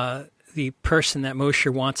 the person that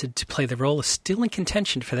Mosher wanted to play the role is still in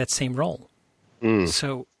contention for that same role.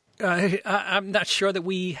 So I'm not sure that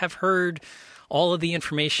we have heard all of the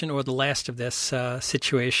information or the last of this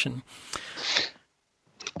situation.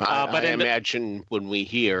 I imagine when we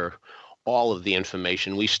hear all of the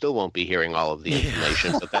information, we still won't be hearing all of the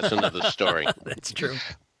information, but that's another story. That's true.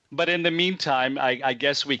 But in the meantime, I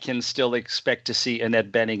guess we can still expect to see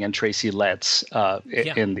Annette Bening and Tracy Letts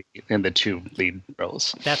in the two lead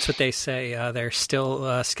roles. That's what they say. They're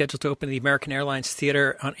still scheduled to open the American Airlines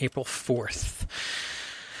Theater on April 4th.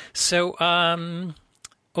 So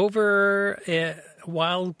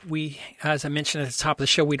while we, as I mentioned at the top of the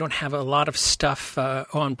show, we don't have a lot of stuff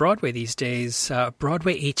on Broadway these days,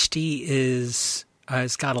 Broadway HD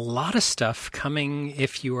has got a lot of stuff coming.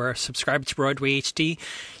 If you are subscribed to Broadway HD,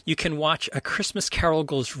 you can watch A Christmas Carol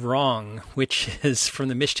Goes Wrong, which is from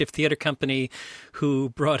the Mischief Theater Company, who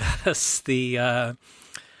brought us the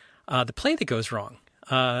play that goes wrong.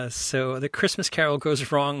 So The Christmas Carol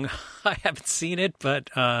Goes Wrong, I haven't seen it, but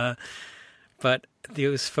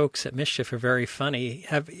those folks at Mischief are very funny.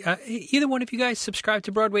 Have either one of you guys subscribed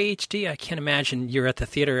to Broadway HD? I can't imagine you're at the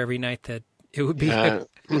theater every night that it would be...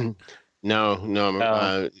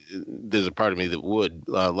 No. There's a part of me that would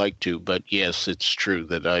like to, but yes, it's true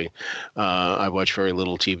that I watch very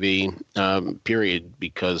little TV, period,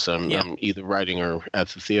 because I'm either writing or at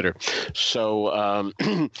the theater. So,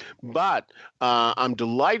 but I'm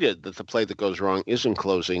delighted that The Play That Goes Wrong isn't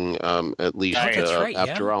closing, at least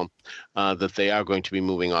after all, that they are going to be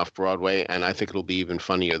moving off Broadway, and I think it'll be even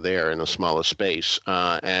funnier there in a smaller space,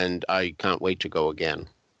 and I can't wait to go again.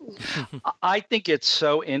 I think it's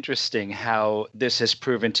so interesting how this has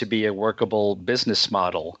proven to be a workable business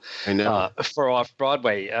model. I know. For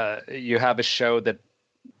off-Broadway. You have a show that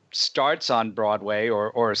starts on Broadway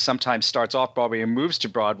or sometimes starts off Broadway and moves to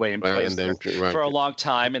Broadway and plays for a long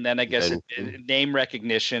time, and then I guess name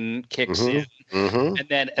recognition kicks in,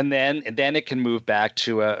 and then it can move back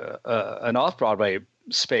to an off-Broadway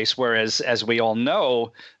space, whereas, as we all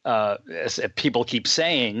know, as people keep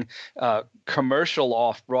saying, commercial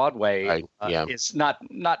off-Broadway is not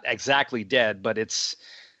exactly dead, but it's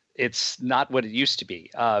not what it used to be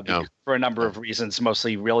for a number of reasons,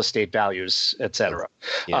 mostly real estate values, et cetera.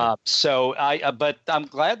 But I'm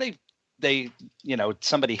glad they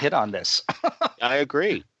somebody hit on this. I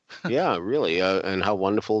agree. Yeah, really. And how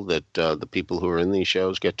wonderful that the people who are in these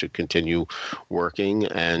shows get to continue working.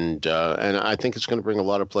 And I think it's going to bring a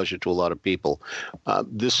lot of pleasure to a lot of people.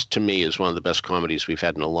 This, to me, is one of the best comedies we've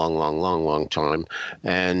had in a long, long, long, long time.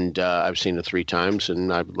 And I've seen it 3 times,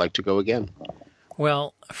 and I would like to go again.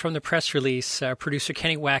 Well, from the press release, producer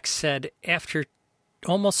Kenny Wax said, after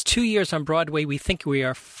almost 2 years on Broadway, we think we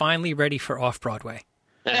are finally ready for off-Broadway.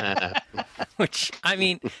 Which, I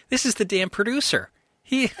mean, this is the damn producer.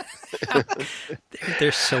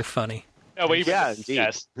 They're so funny. No, even Yeah, indeed.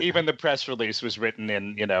 yes, even the press release was written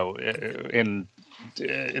in in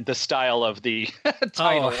the style of the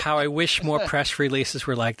title. Oh, how I wish more press releases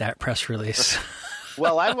were like that press release.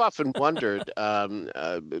 Well, I've often wondered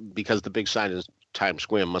because the big sign in Times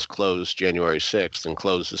Square must close January 6th, and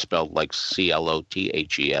close is spelled like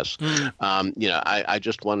CLOTHES. I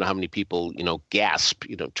just wonder how many people, gasp,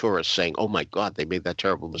 tourists saying, "Oh my God, they made that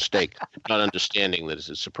terrible mistake," not understanding that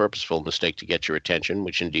it's a purposeful mistake to get your attention,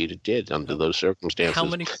 which indeed it did under those circumstances.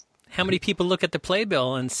 How many people look at the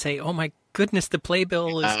playbill and say, "Oh my goodness, the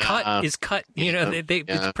playbill is cut." It's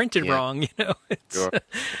printed wrong. It's, sure.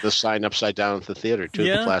 The sign upside down at the theater too.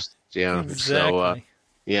 Yeah, the plastic. Yeah, exactly.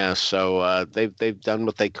 So they've done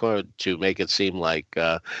what they could to make it seem like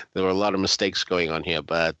there were a lot of mistakes going on here.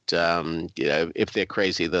 But if they're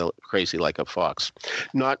crazy like a fox,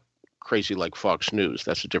 not crazy like Fox News.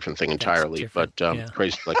 That's a different thing entirely. But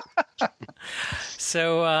crazy like.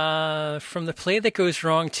 So from the play that goes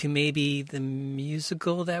wrong to maybe the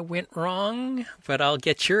musical that went wrong, but I'll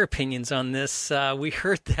get your opinions on this. We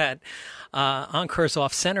heard that Encore's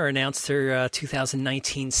Off Center announced their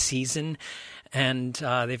 2019 season, and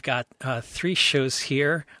they've got 3 shows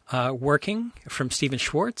here, Working from Stephen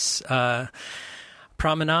Schwartz,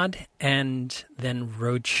 Promenade, and then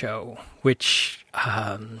Roadshow, which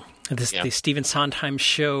the Stephen Sondheim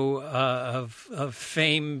show of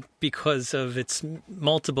fame because of its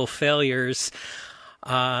multiple failures.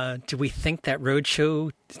 Do we think that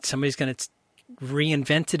Roadshow, somebody's going to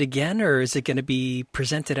reinvent it again, or is it going to be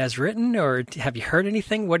presented as written, or have you heard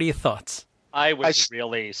anything? What are your thoughts? I was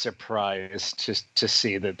really surprised to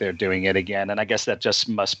see that they're doing it again, and I guess that just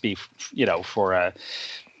must be, for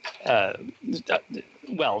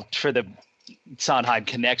for the Sondheim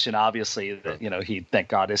connection, obviously, that he, thank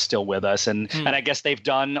God, is still with us, and I guess they've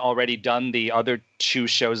already done the other 2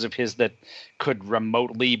 shows of his that could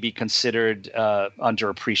remotely be considered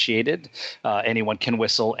underappreciated. Anyone Can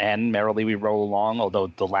Whistle and Merrily We Roll Along, although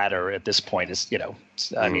the latter at this point is,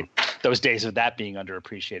 I mean, those days of that being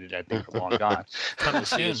underappreciated, I think, are long gone. Coming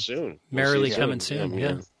soon. Merrily coming soon.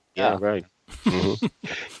 Yeah, right. Mm-hmm.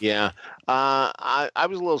 Yeah, I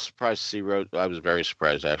was a little surprised to see I was very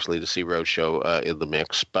surprised actually to see Roadshow in the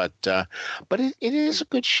mix, but it is a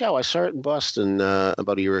good show. I saw it in Boston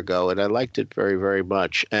about a year ago, and I liked it very, very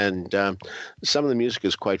much. And some of the music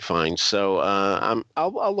is quite fine, so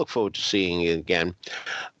I'll look forward to seeing it again.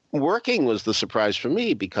 Working was the surprise for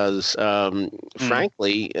me because,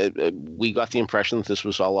 frankly, we got the impression that this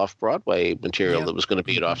was all off-Broadway material that was going to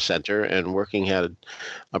be at Off-Center, and Working had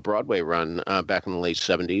a Broadway run back in the late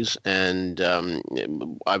 70s, and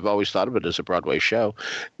I've always thought of it as a Broadway show.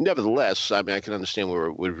 Nevertheless, I mean, I can understand where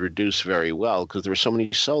it would reduce very well because there were so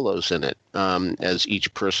many solos in it as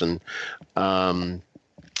each person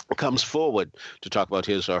comes forward to talk about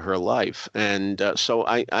his or her life. And so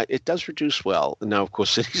it does reduce well. Now, of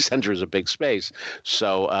course, City Center is a big space,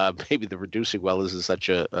 so maybe the reducing well isn't such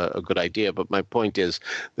a good idea. But my point is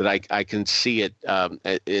that I can see it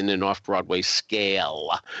in an off-Broadway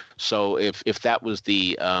scale. So if that was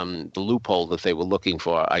the loophole that they were looking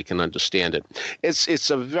for, I can understand it. It's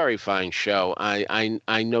a very fine show. I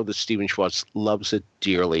know that Stephen Schwartz loves it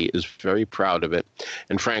dearly, is very proud of it.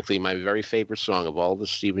 And frankly, my very favorite song of all the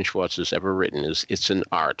Stephen Schwartz has ever written is It's an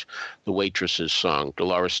Art, the Waitress's song,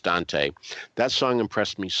 Dolores Dante. That song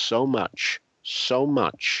impressed me so much,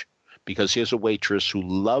 because here's a waitress who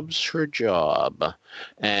loves her job.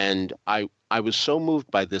 And I was so moved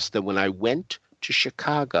by this that when I went to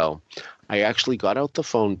Chicago, I actually got out the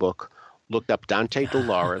phone book, looked up Dante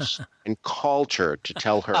Dolores, and called her to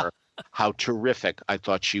tell her how terrific I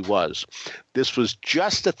thought she was. This was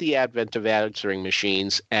just at the advent of answering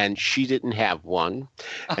machines, and she didn't have one.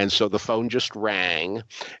 And so the phone just rang,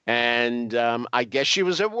 and I guess she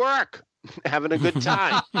was at work having a good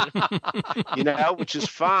time, which is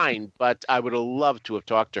fine. But I would have loved to have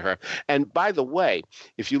talked to her. And by the way,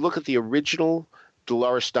 if you look at the original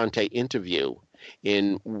Dolores Dante interview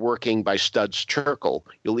in Working by Studs Terkel,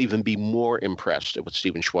 you'll even be more impressed at what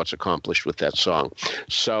Stephen Schwartz accomplished with that song.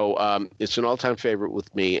 So it's an all-time favorite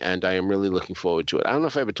with me, and I am really looking forward to it. I don't know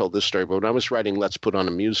if I ever told this story, but when I was writing Let's Put on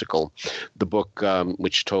a Musical, the book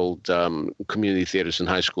which told community theaters and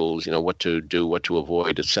high schools, what to do, what to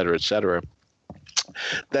avoid, et cetera,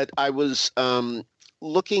 that I was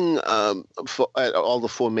looking at all the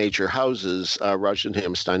 4 major houses, Rushden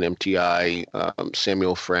Hammerstein, MTI,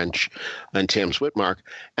 Samuel French, and Tams Whitmark,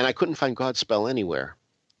 and I couldn't find Godspell anywhere.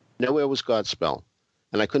 Nowhere was Godspell,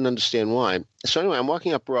 and I couldn't understand why. So anyway, I'm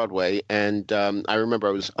walking up Broadway, and I remember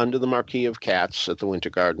I was under the Marquee of Cats at the Winter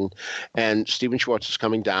Garden, and Stephen Schwartz is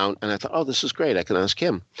coming down, and I thought, oh, this is great. I can ask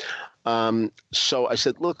him. So I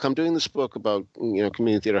said, look, I'm doing this book about,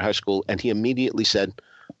 community theater high school. And he immediately said,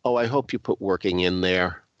 oh, I hope you put working in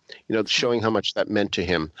there. Showing how much that meant to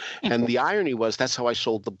him. And the irony was that's how I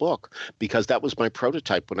sold the book, because that was my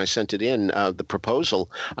prototype when I sent it in, the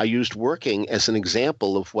proposal. I used working as an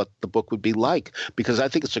example of what the book would be like, because I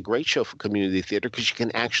think it's a great show for community theater because you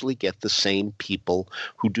can actually get the same people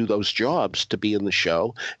who do those jobs to be in the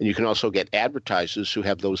show. And you can also get advertisers who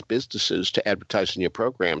have those businesses to advertise in your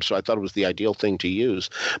program. So I thought it was the ideal thing to use.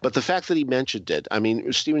 But the fact that he mentioned it, I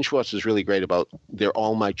mean, Stephen Schwartz is really great about they're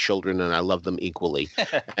all my children and I love them equally.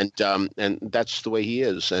 And that's the way he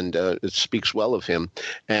is, and it speaks well of him.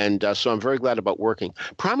 And so I'm very glad about working.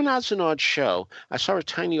 Promenade's an odd show. I saw a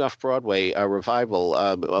tiny off-Broadway revival,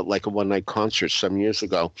 like a one-night concert some years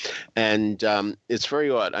ago, and it's very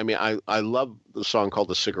odd. I mean, I love the song called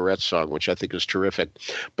The Cigarette Song, which I think is terrific.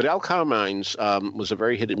 But Al Carmines was a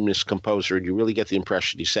very hit-and-miss composer, and you really get the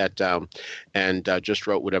impression he sat down and just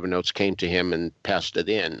wrote whatever notes came to him and passed it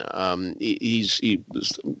in. He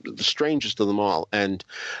was the strangest of them all. And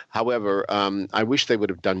however, I wish they would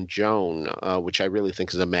have done Joan, which I really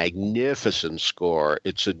think is a magnificent score.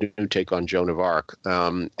 It's a new take on Joan of Arc,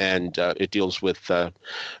 and it deals with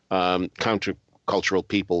countercultural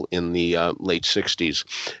people in the late 60s.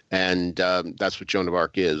 And that's what Joan of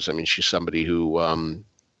Arc is. I mean, she's somebody who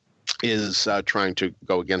is trying to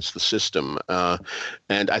go against the system.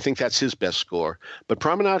 And I think that's his best score. But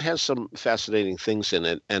Promenade has some fascinating things in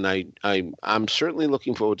it, and I'm certainly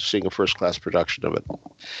looking forward to seeing a first-class production of it.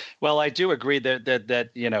 Well, I do agree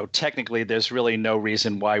that technically there's really no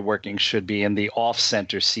reason why working should be in the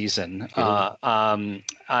off-center season.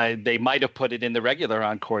 Mm-hmm. They might have put it in the regular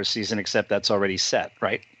encore season, except that's already set,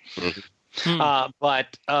 right? Mm-hmm.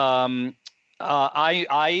 But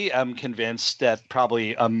I am convinced that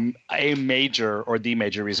probably a major or the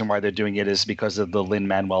major reason why they're doing it is because of the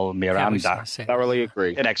Lin-Manuel Miranda. Thoroughly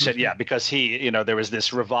agree. Connection, yeah, because there was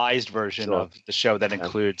this revised version of the show that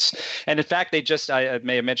includes, and in fact, I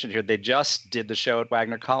may have mentioned here, they just did the show at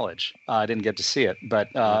Wagner College. I didn't get to see it,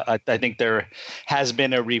 but I think there has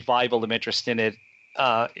been a revival of interest in it.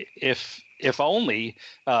 If only,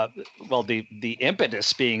 the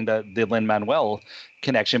impetus being the Lin-Manuel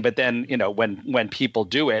connection, but then when people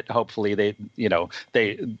do it, hopefully they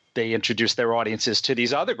introduce their audiences to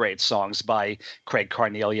these other great songs by Craig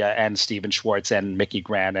Carnelia and Stephen Schwartz and Mickey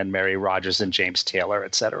Grant and Mary Rogers and James Taylor,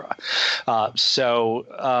 etc.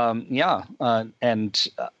 And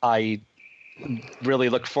I really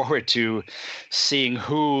look forward to seeing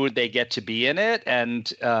who they get to be in it, and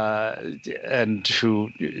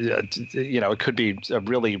who it could be a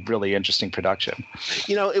really, really interesting production.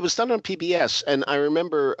 It was done on PBS, and I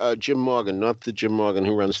remember Jim Morgan, not the Jim Morgan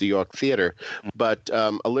who runs the York Theater, but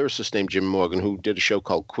a lyricist named Jim Morgan who did a show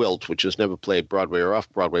called Quilt, which has never played Broadway or off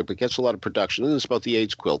Broadway, but gets a lot of production, and it's about the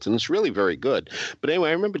AIDS quilt, and it's really very good. But anyway,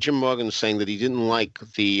 I remember Jim Morgan saying that he didn't like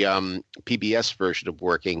the PBS version of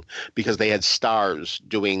Working because they had stars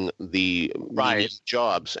doing the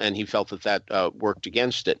jobs, and he felt that worked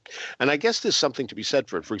against it. And I guess there's something to be said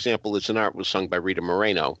for it. For example, It's an Art was sung by Rita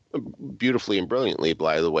Moreno, beautifully and brilliantly,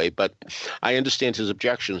 by the way, but I understand his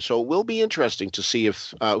objection. So it will be interesting to see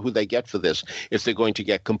if who they get for this, if they're going to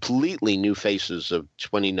get completely new faces of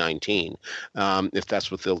 2019, if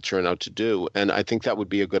that's what they'll turn out to do. And I think that would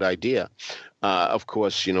be a good idea. Of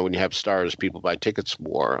course, when you have stars, people buy tickets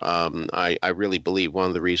more. I really believe one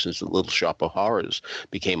of the reasons that Little Shop of Horrors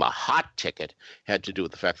became a hot ticket had to do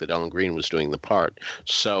with the fact that Ellen Greene was doing the part.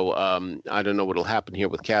 So I don't know what will happen here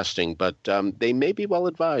with casting, but they may be well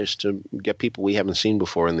advised to get people we haven't seen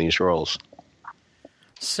before in these roles.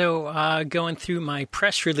 So going through my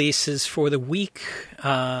press releases for the week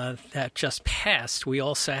that just passed, we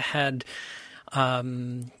also had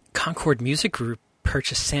Concord Music Group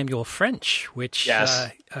purchased Samuel French, which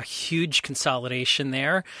a huge consolidation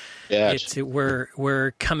there. Yes.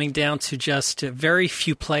 We're coming down to just very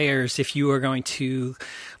few players. If you are going to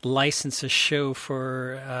license a show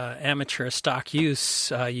for amateur stock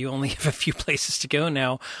use, you only have a few places to go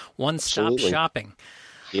now. One-stop shopping.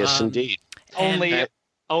 Yes, indeed.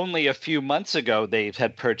 Only a few months ago, they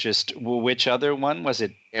had purchased, which other one was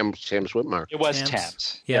it? Tams Whitmark. It was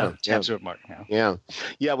Tams. Yeah, Tams Whitmark. Yeah.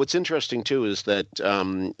 What's interesting too is that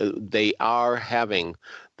they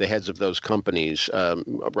the heads of those companies,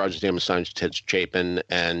 Roger Hammerstein, Ted Chapin,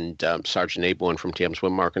 and Sergeant Aborn from Tams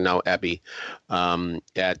Whitmark, and now Abby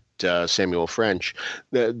at Samuel French,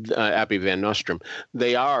 Abby Van Nostrum.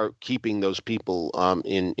 They are keeping those people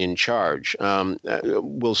in charge.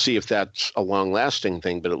 We'll see if that's a long-lasting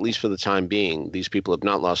thing, but at least for the time being, these people have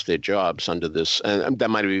not lost their jobs under this, and that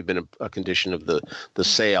might have been a condition of the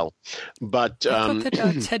sale. But I thought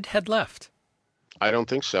that Ted had left. I don't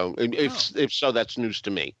think so. If so, that's news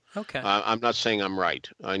to me. Okay. I'm not saying I'm right.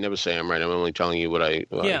 I never say I'm right. I'm only telling you what I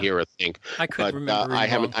hear or think. I couldn't remember. I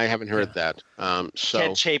haven't heard that.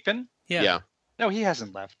 Ted Chapin? Yeah. No, he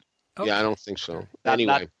hasn't left. Okay. Yeah, I don't think so.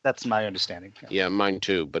 Anyway, that's my understanding. Yeah, mine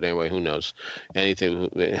too. But anyway, who knows? Anything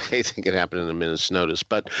could happen in a minute's notice.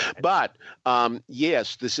 But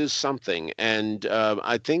yes, this is something, and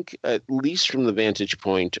I think at least from the vantage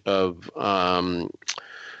point of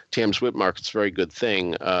Tams Whitmark, it's a very good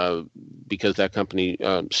thing because that company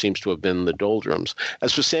seems to have been the doldrums.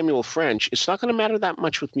 As for Samuel French, it's not going to matter that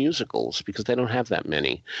much with musicals because they don't have that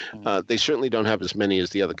many. They certainly don't have as many as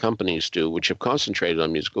the other companies do, which have concentrated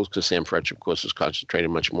on musicals because Sam French, of course, has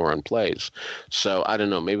concentrated much more on plays. So I don't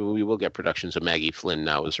know. Maybe we will get productions of Maggie Flynn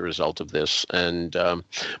now as a result of this. And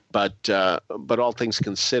but all things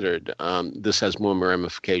considered, this has more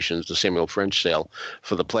ramifications, the Samuel French sale,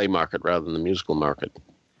 for the play market rather than the musical market.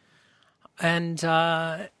 And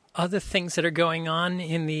other things that are going on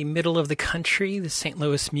in the middle of the country, the St.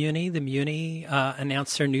 Louis Muni. The Muni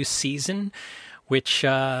announced their new season, which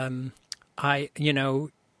is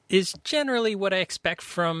generally what I expect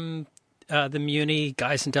from the Muni: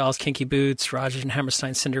 Guys and Dolls, Kinky Boots, Rodgers and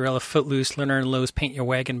Hammerstein, Cinderella, Footloose, Lerner and Lowe's, Paint Your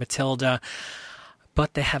Wagon, Matilda.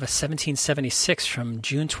 But they have a 1776 from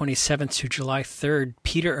June 27th to July 3rd.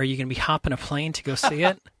 Peter, are you going to be hopping a plane to go see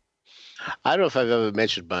it? I don't know if I've ever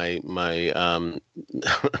mentioned my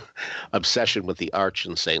obsession with the Arch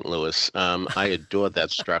in St. Louis. I adore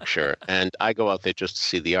that structure, and I go out there just to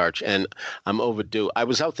see the Arch, and I'm overdue. I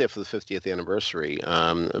was out there for the 50th anniversary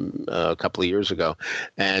a couple of years ago,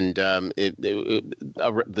 and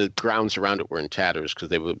the grounds around it were in tatters because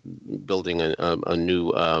they were building a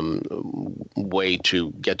new way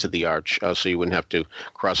to get to the Arch, so you wouldn't have to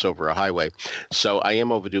cross over a highway. So I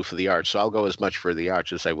am overdue for the Arch, so I'll go as much for the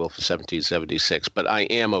Arch as I will for 1776, but I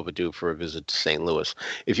am overdue for a visit to St. Louis.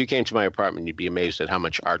 If you came to my apartment, you'd be amazed at how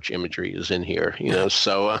much Arch imagery is in here,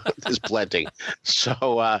 so there's plenty.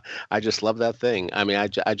 So I just love that thing. I mean,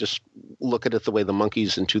 I just look at it the way the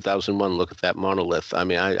monkeys in 2001 look at that monolith. I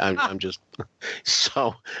mean, I'm just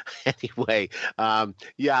so anyway.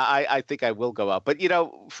 I think I will go out. But,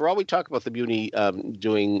 for all we talk about the Muni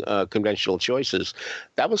doing conventional choices,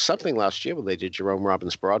 that was something last year when they did Jerome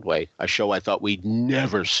Robbins' Broadway, a show I thought we'd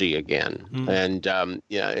never see again. And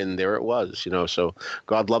and there it was, so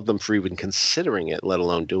God love them for even considering it, let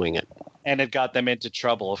alone doing it. And it got them into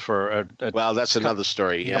trouble for well, that's another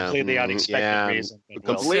story. Completely unexpected reason.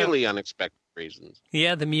 Completely unexpected reasons.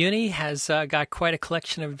 Yeah, the Muni has got quite a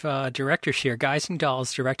collection of directors here. Guys and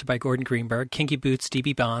Dolls, directed by Gordon Greenberg. Kinky Boots,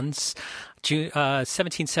 D.B. Bonds.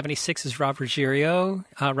 1776 is Rob Ruggiero.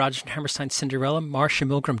 Rodgers and Hammerstein, Cinderella. Marcia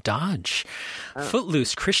Milgram Dodge.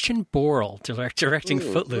 Footloose, Christian Borle directing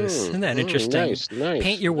Footloose. Isn't that interesting? Nice.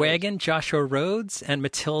 Paint Your Wagon, Joshua Rhodes. And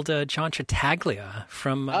Matilda, John Tartaglia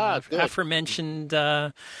from aforementioned...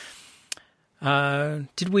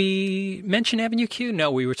 did we mention Avenue Q? No,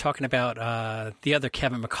 we were talking about the other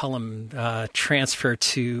Kevin McCullum transfer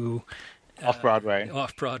to Off-Broadway.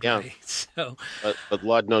 Off-Broadway. Yeah. So, but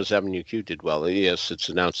Lord knows Avenue Q did well. Yes, it's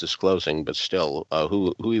announced it's closing, but still,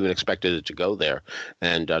 who even expected it to go there?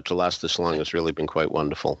 And to last this long has really been quite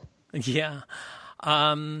wonderful. Yeah.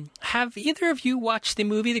 Have either of you watched the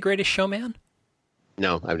movie The Greatest Showman?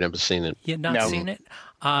 No, I've never seen it. You've not seen it?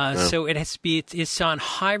 No. So it's on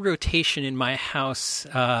high rotation in my house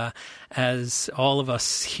as all of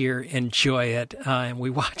us here enjoy it, and we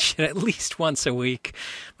watch it at least once a week.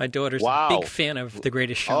 My daughter's a big fan of The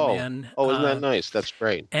Greatest Showman. Isn't that nice? That's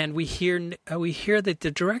great. And we hear that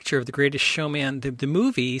the director of The Greatest Showman, the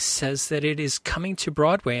movie, says that it is coming to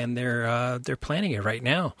Broadway, and they're planning it right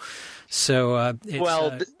now. So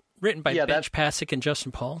it's written by Ben Pasek and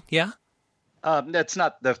Justin Paul. Yeah. That's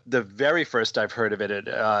not the very first I've heard of it.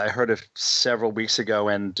 I heard it several weeks ago,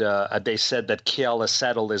 and they said that Keala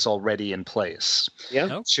Settle is already in place.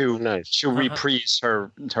 Yeah, to reprise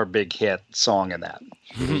her big hit song in that.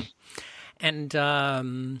 Mm-hmm.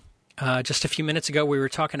 And just a few minutes ago, we were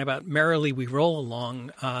talking about Merrily We Roll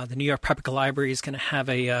Along. The New York Public Library is going to have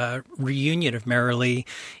a reunion of Merrily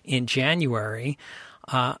in January.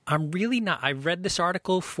 I'm really not. I've read this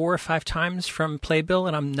article 4 or 5 times from Playbill,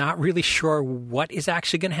 and I'm not really sure what is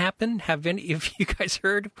actually going to happen. Have any of you guys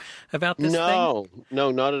heard about this thing?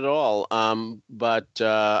 No, not at all. But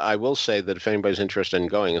I will say that if anybody's interested in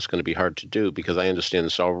going, it's going to be hard to do because I understand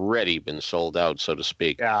it's already been sold out, so to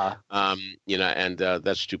speak. Yeah. And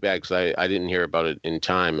that's too bad because I didn't hear about it in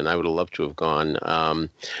time, and I would have loved to have gone.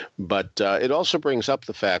 But it also brings up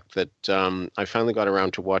the fact that I finally got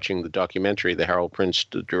around to watching the documentary, the Harold Prince,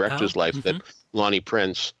 the director's life, that Lonnie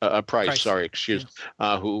Price, who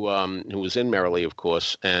was in Merrily, of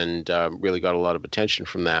course, and really got a lot of attention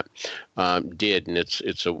from that. Did, and it's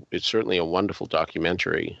certainly a wonderful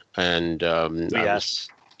documentary, and yes.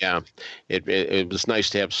 It was nice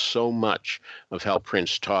to have so much of Hal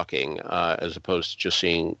Prince talking as opposed to just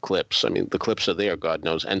seeing clips. I mean, the clips are there, God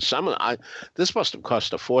knows. And this must have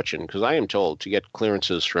cost a fortune because I am told to get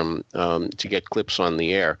clearances from to get clips on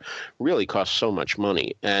the air really costs so much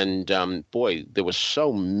money. And boy, there were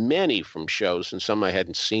so many from shows and some I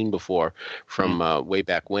hadn't seen before from way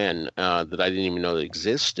back when that I didn't even know that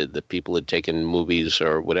existed, that people had taken movies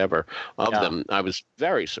or whatever of them. I was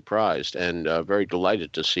very surprised and very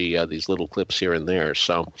delighted to see these little clips here and there.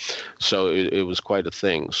 So it was quite a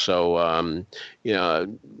thing. So,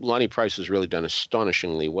 Lonnie Price has really done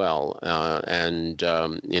astonishingly well and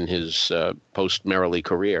in his post-Merrily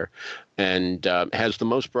career, and has the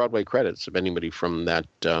most Broadway credits of anybody from that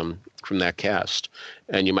cast.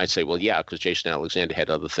 And you might say, well, yeah, because Jason Alexander had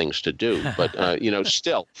other things to do. But,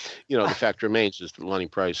 still, the fact remains is that Lonnie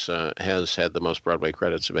Price has had the most Broadway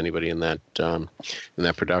credits of anybody in that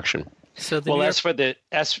production. So as for the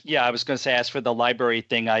library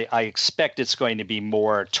thing, I expect it's going to be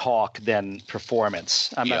more talk than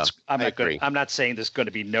performance. I'm not saying there's going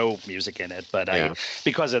to be no music in it, but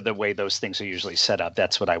because of the way those things are usually set up,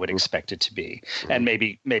 that's what I would expect it to be, and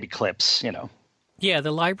maybe clips, Yeah,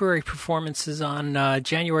 the library performance is on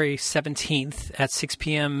January 17th at 6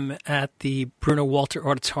 p.m. at the Bruno Walter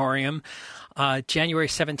Auditorium. January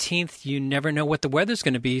 17th, you never know what the weather's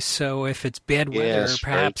going to be, so if it's bad weather,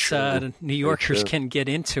 perhaps New Yorkers can get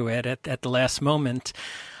into it at the last moment.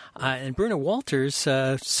 And Bruno Walter's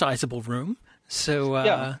sizable room, so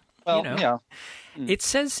It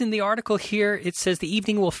says in the article here, the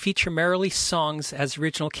evening will feature Merrily songs as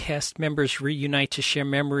original cast members reunite to share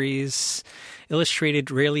memories,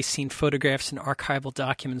 illustrated, rarely seen photographs, and archival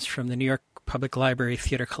documents from the New York Public Library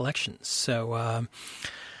Theater collections. So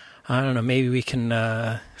I don't know, maybe we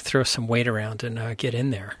can throw some weight around and get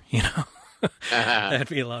in there, That'd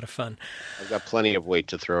be a lot of fun. I've got plenty of weight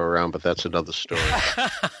to throw around, but that's another story.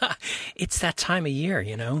 It's that time of year,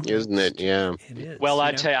 Isn't it? Yeah. It is. Well,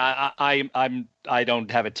 I tell you, I don't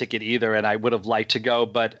have a ticket either, and I would have liked to go,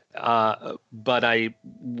 but I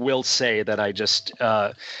will say that I just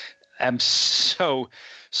am so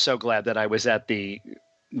glad that I was at the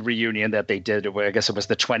reunion that they did. I guess it was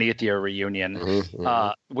the 20th year reunion,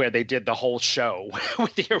 where they did the whole show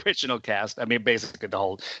with the original cast. I mean, basically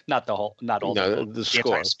the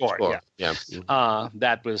entire score. Yeah.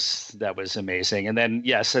 That was amazing. And then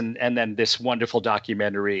and then this wonderful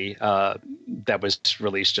documentary that was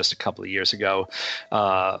released just a couple of years ago.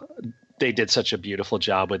 They did such a beautiful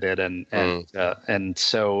job with it, and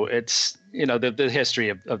so it's the history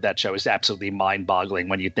of that show is absolutely mind-boggling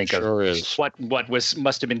when you think of what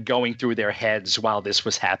must have been going through their heads while this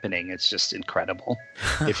was happening. It's just incredible.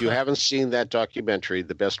 If you haven't seen that documentary,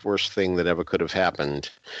 The Best Worst Thing That Ever Could Have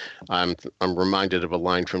Happened, I'm reminded of a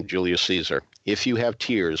line from Julius Caesar. If you have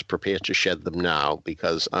tears, prepare to shed them now,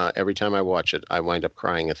 because every time I watch it, I wind up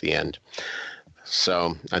crying at the end.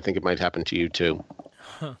 So I think it might happen to you too.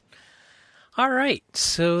 All right,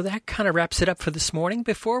 so that kind of wraps it up for this morning.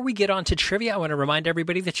 Before we get on to trivia, I want to remind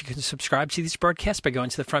everybody that you can subscribe to these broadcasts by going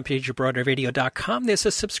to the front page of BroadwayRadio.com. There's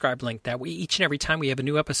a subscribe link. That way, each and every time we have a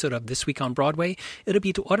new episode of This Week on Broadway, it'll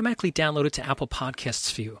be automatically downloaded to Apple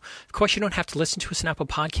Podcasts for you. Of course, you don't have to listen to us in Apple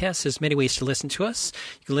Podcasts. There's many ways to listen to us.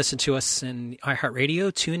 You can listen to us in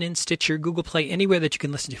iHeartRadio, TuneIn, Stitcher, Google Play, anywhere that you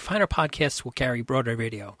can listen to finer podcasts will carry Broadway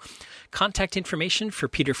Radio. Contact information for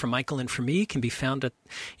Peter, for Michael, and for me can be found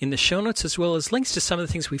in the show notes, as well as links to some of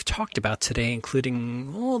the things we've talked about today,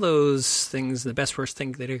 including all those things, the best, worst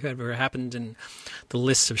thing that have ever happened, and the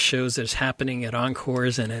lists of shows that's happening at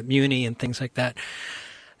Encores and at Muni and things like that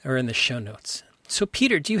are in the show notes. So,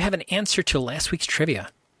 Peter, do you have an answer to last week's trivia?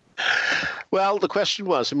 Well, the question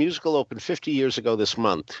was, a musical opened 50 years ago this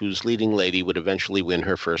month whose leading lady would eventually win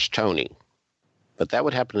her first Tony. But that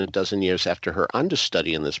would happen a dozen years after her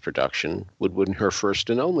understudy in this production would win her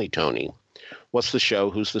first and only Tony. What's the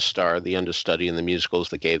show? Who's the star, the understudy, and the musicals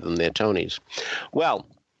that gave them their Tonys? Well,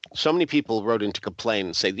 So many people wrote in to complain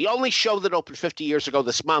and say, the only show that opened 50 years ago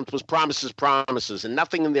this month was Promises, Promises, and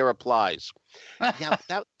nothing in there applies. Yeah,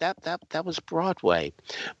 that was Broadway.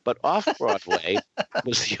 But off-Broadway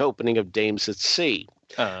was the opening of Dames at Sea,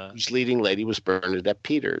 whose leading lady was Bernadette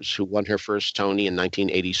Peters, who won her first Tony in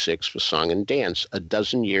 1986 for Song and Dance, a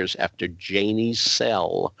dozen years after Janie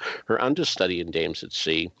Sell, her understudy in Dames at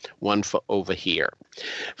Sea, won for Over Here.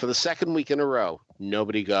 For the second week in a row,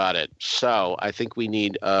 nobody got it. So I think we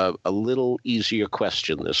need a little easier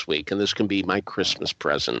question this week, and this can be my Christmas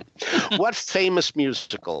present. What famous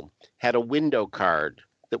musical had a window card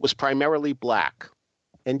that was primarily black,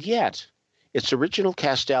 and yet its original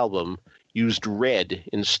cast album used red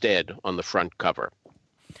instead on the front cover?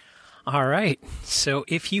 All right. So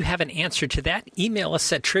if you have an answer to that, email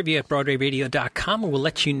us at trivia@broadwayradio.com, and we'll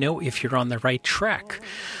let you know if you're on the right track.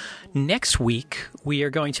 Next week, we are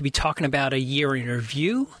going to be talking about a year in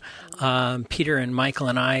review. Peter and Michael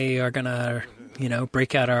and I are going to,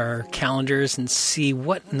 break out our calendars and see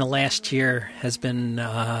what in the last year has been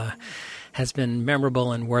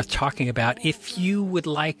memorable and worth talking about. If you would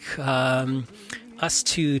like us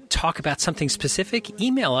to talk about something specific,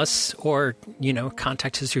 email us or,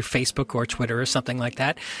 contact us through Facebook or Twitter or something like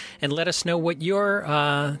that, and let us know what your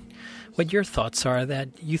thoughts are that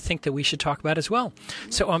you think that we should talk about as well.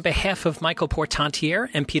 So on behalf of Michael Portantiere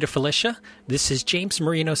and Peter Felicia, this is James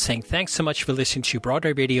Marino saying thanks so much for listening to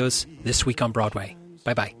Broadway Radio's This Week on Broadway.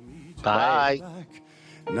 Bye-bye. Bye.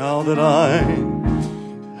 Now that I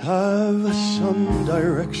have some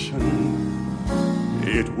direction,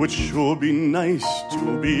 it would sure be nice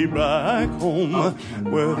to be back home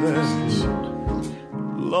where there's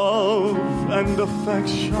love and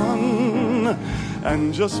affection.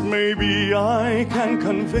 And just maybe I can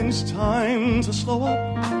convince time to slow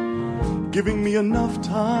up, giving me enough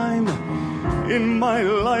time in my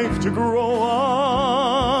life to grow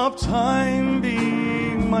up. Time be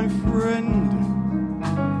my friend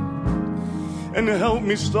and help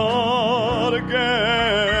me start again.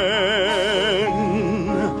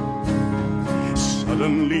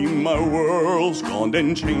 Suddenly my world's gone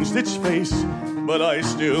and changed its face, but I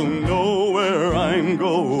still know where I'm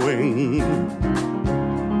going.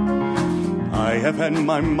 I have had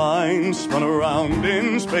my mind spun around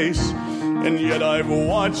in space, and yet I've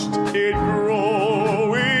watched it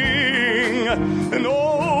growing. And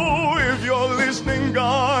oh, if you're listening,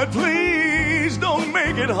 God, please don't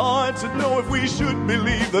make it hard to know if we should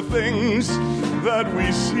believe the things that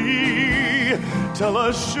we see. Tell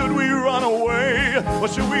us, should we run away, or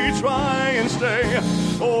should we try and stay?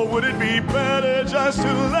 Or would it be better just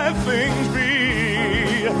to let things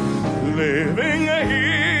be? Living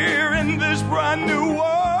here in this brand new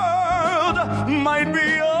world might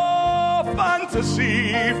be a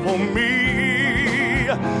fantasy for me,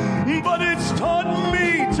 but it's taught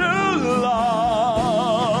me to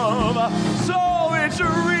love. So it's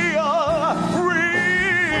real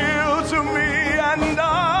to me, and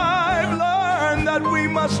I've learned that we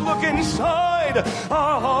must look inside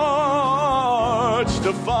our hearts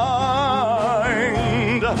to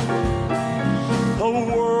find a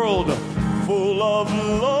world full of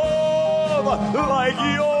love, like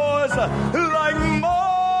yours, like mine.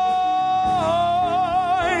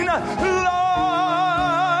 Love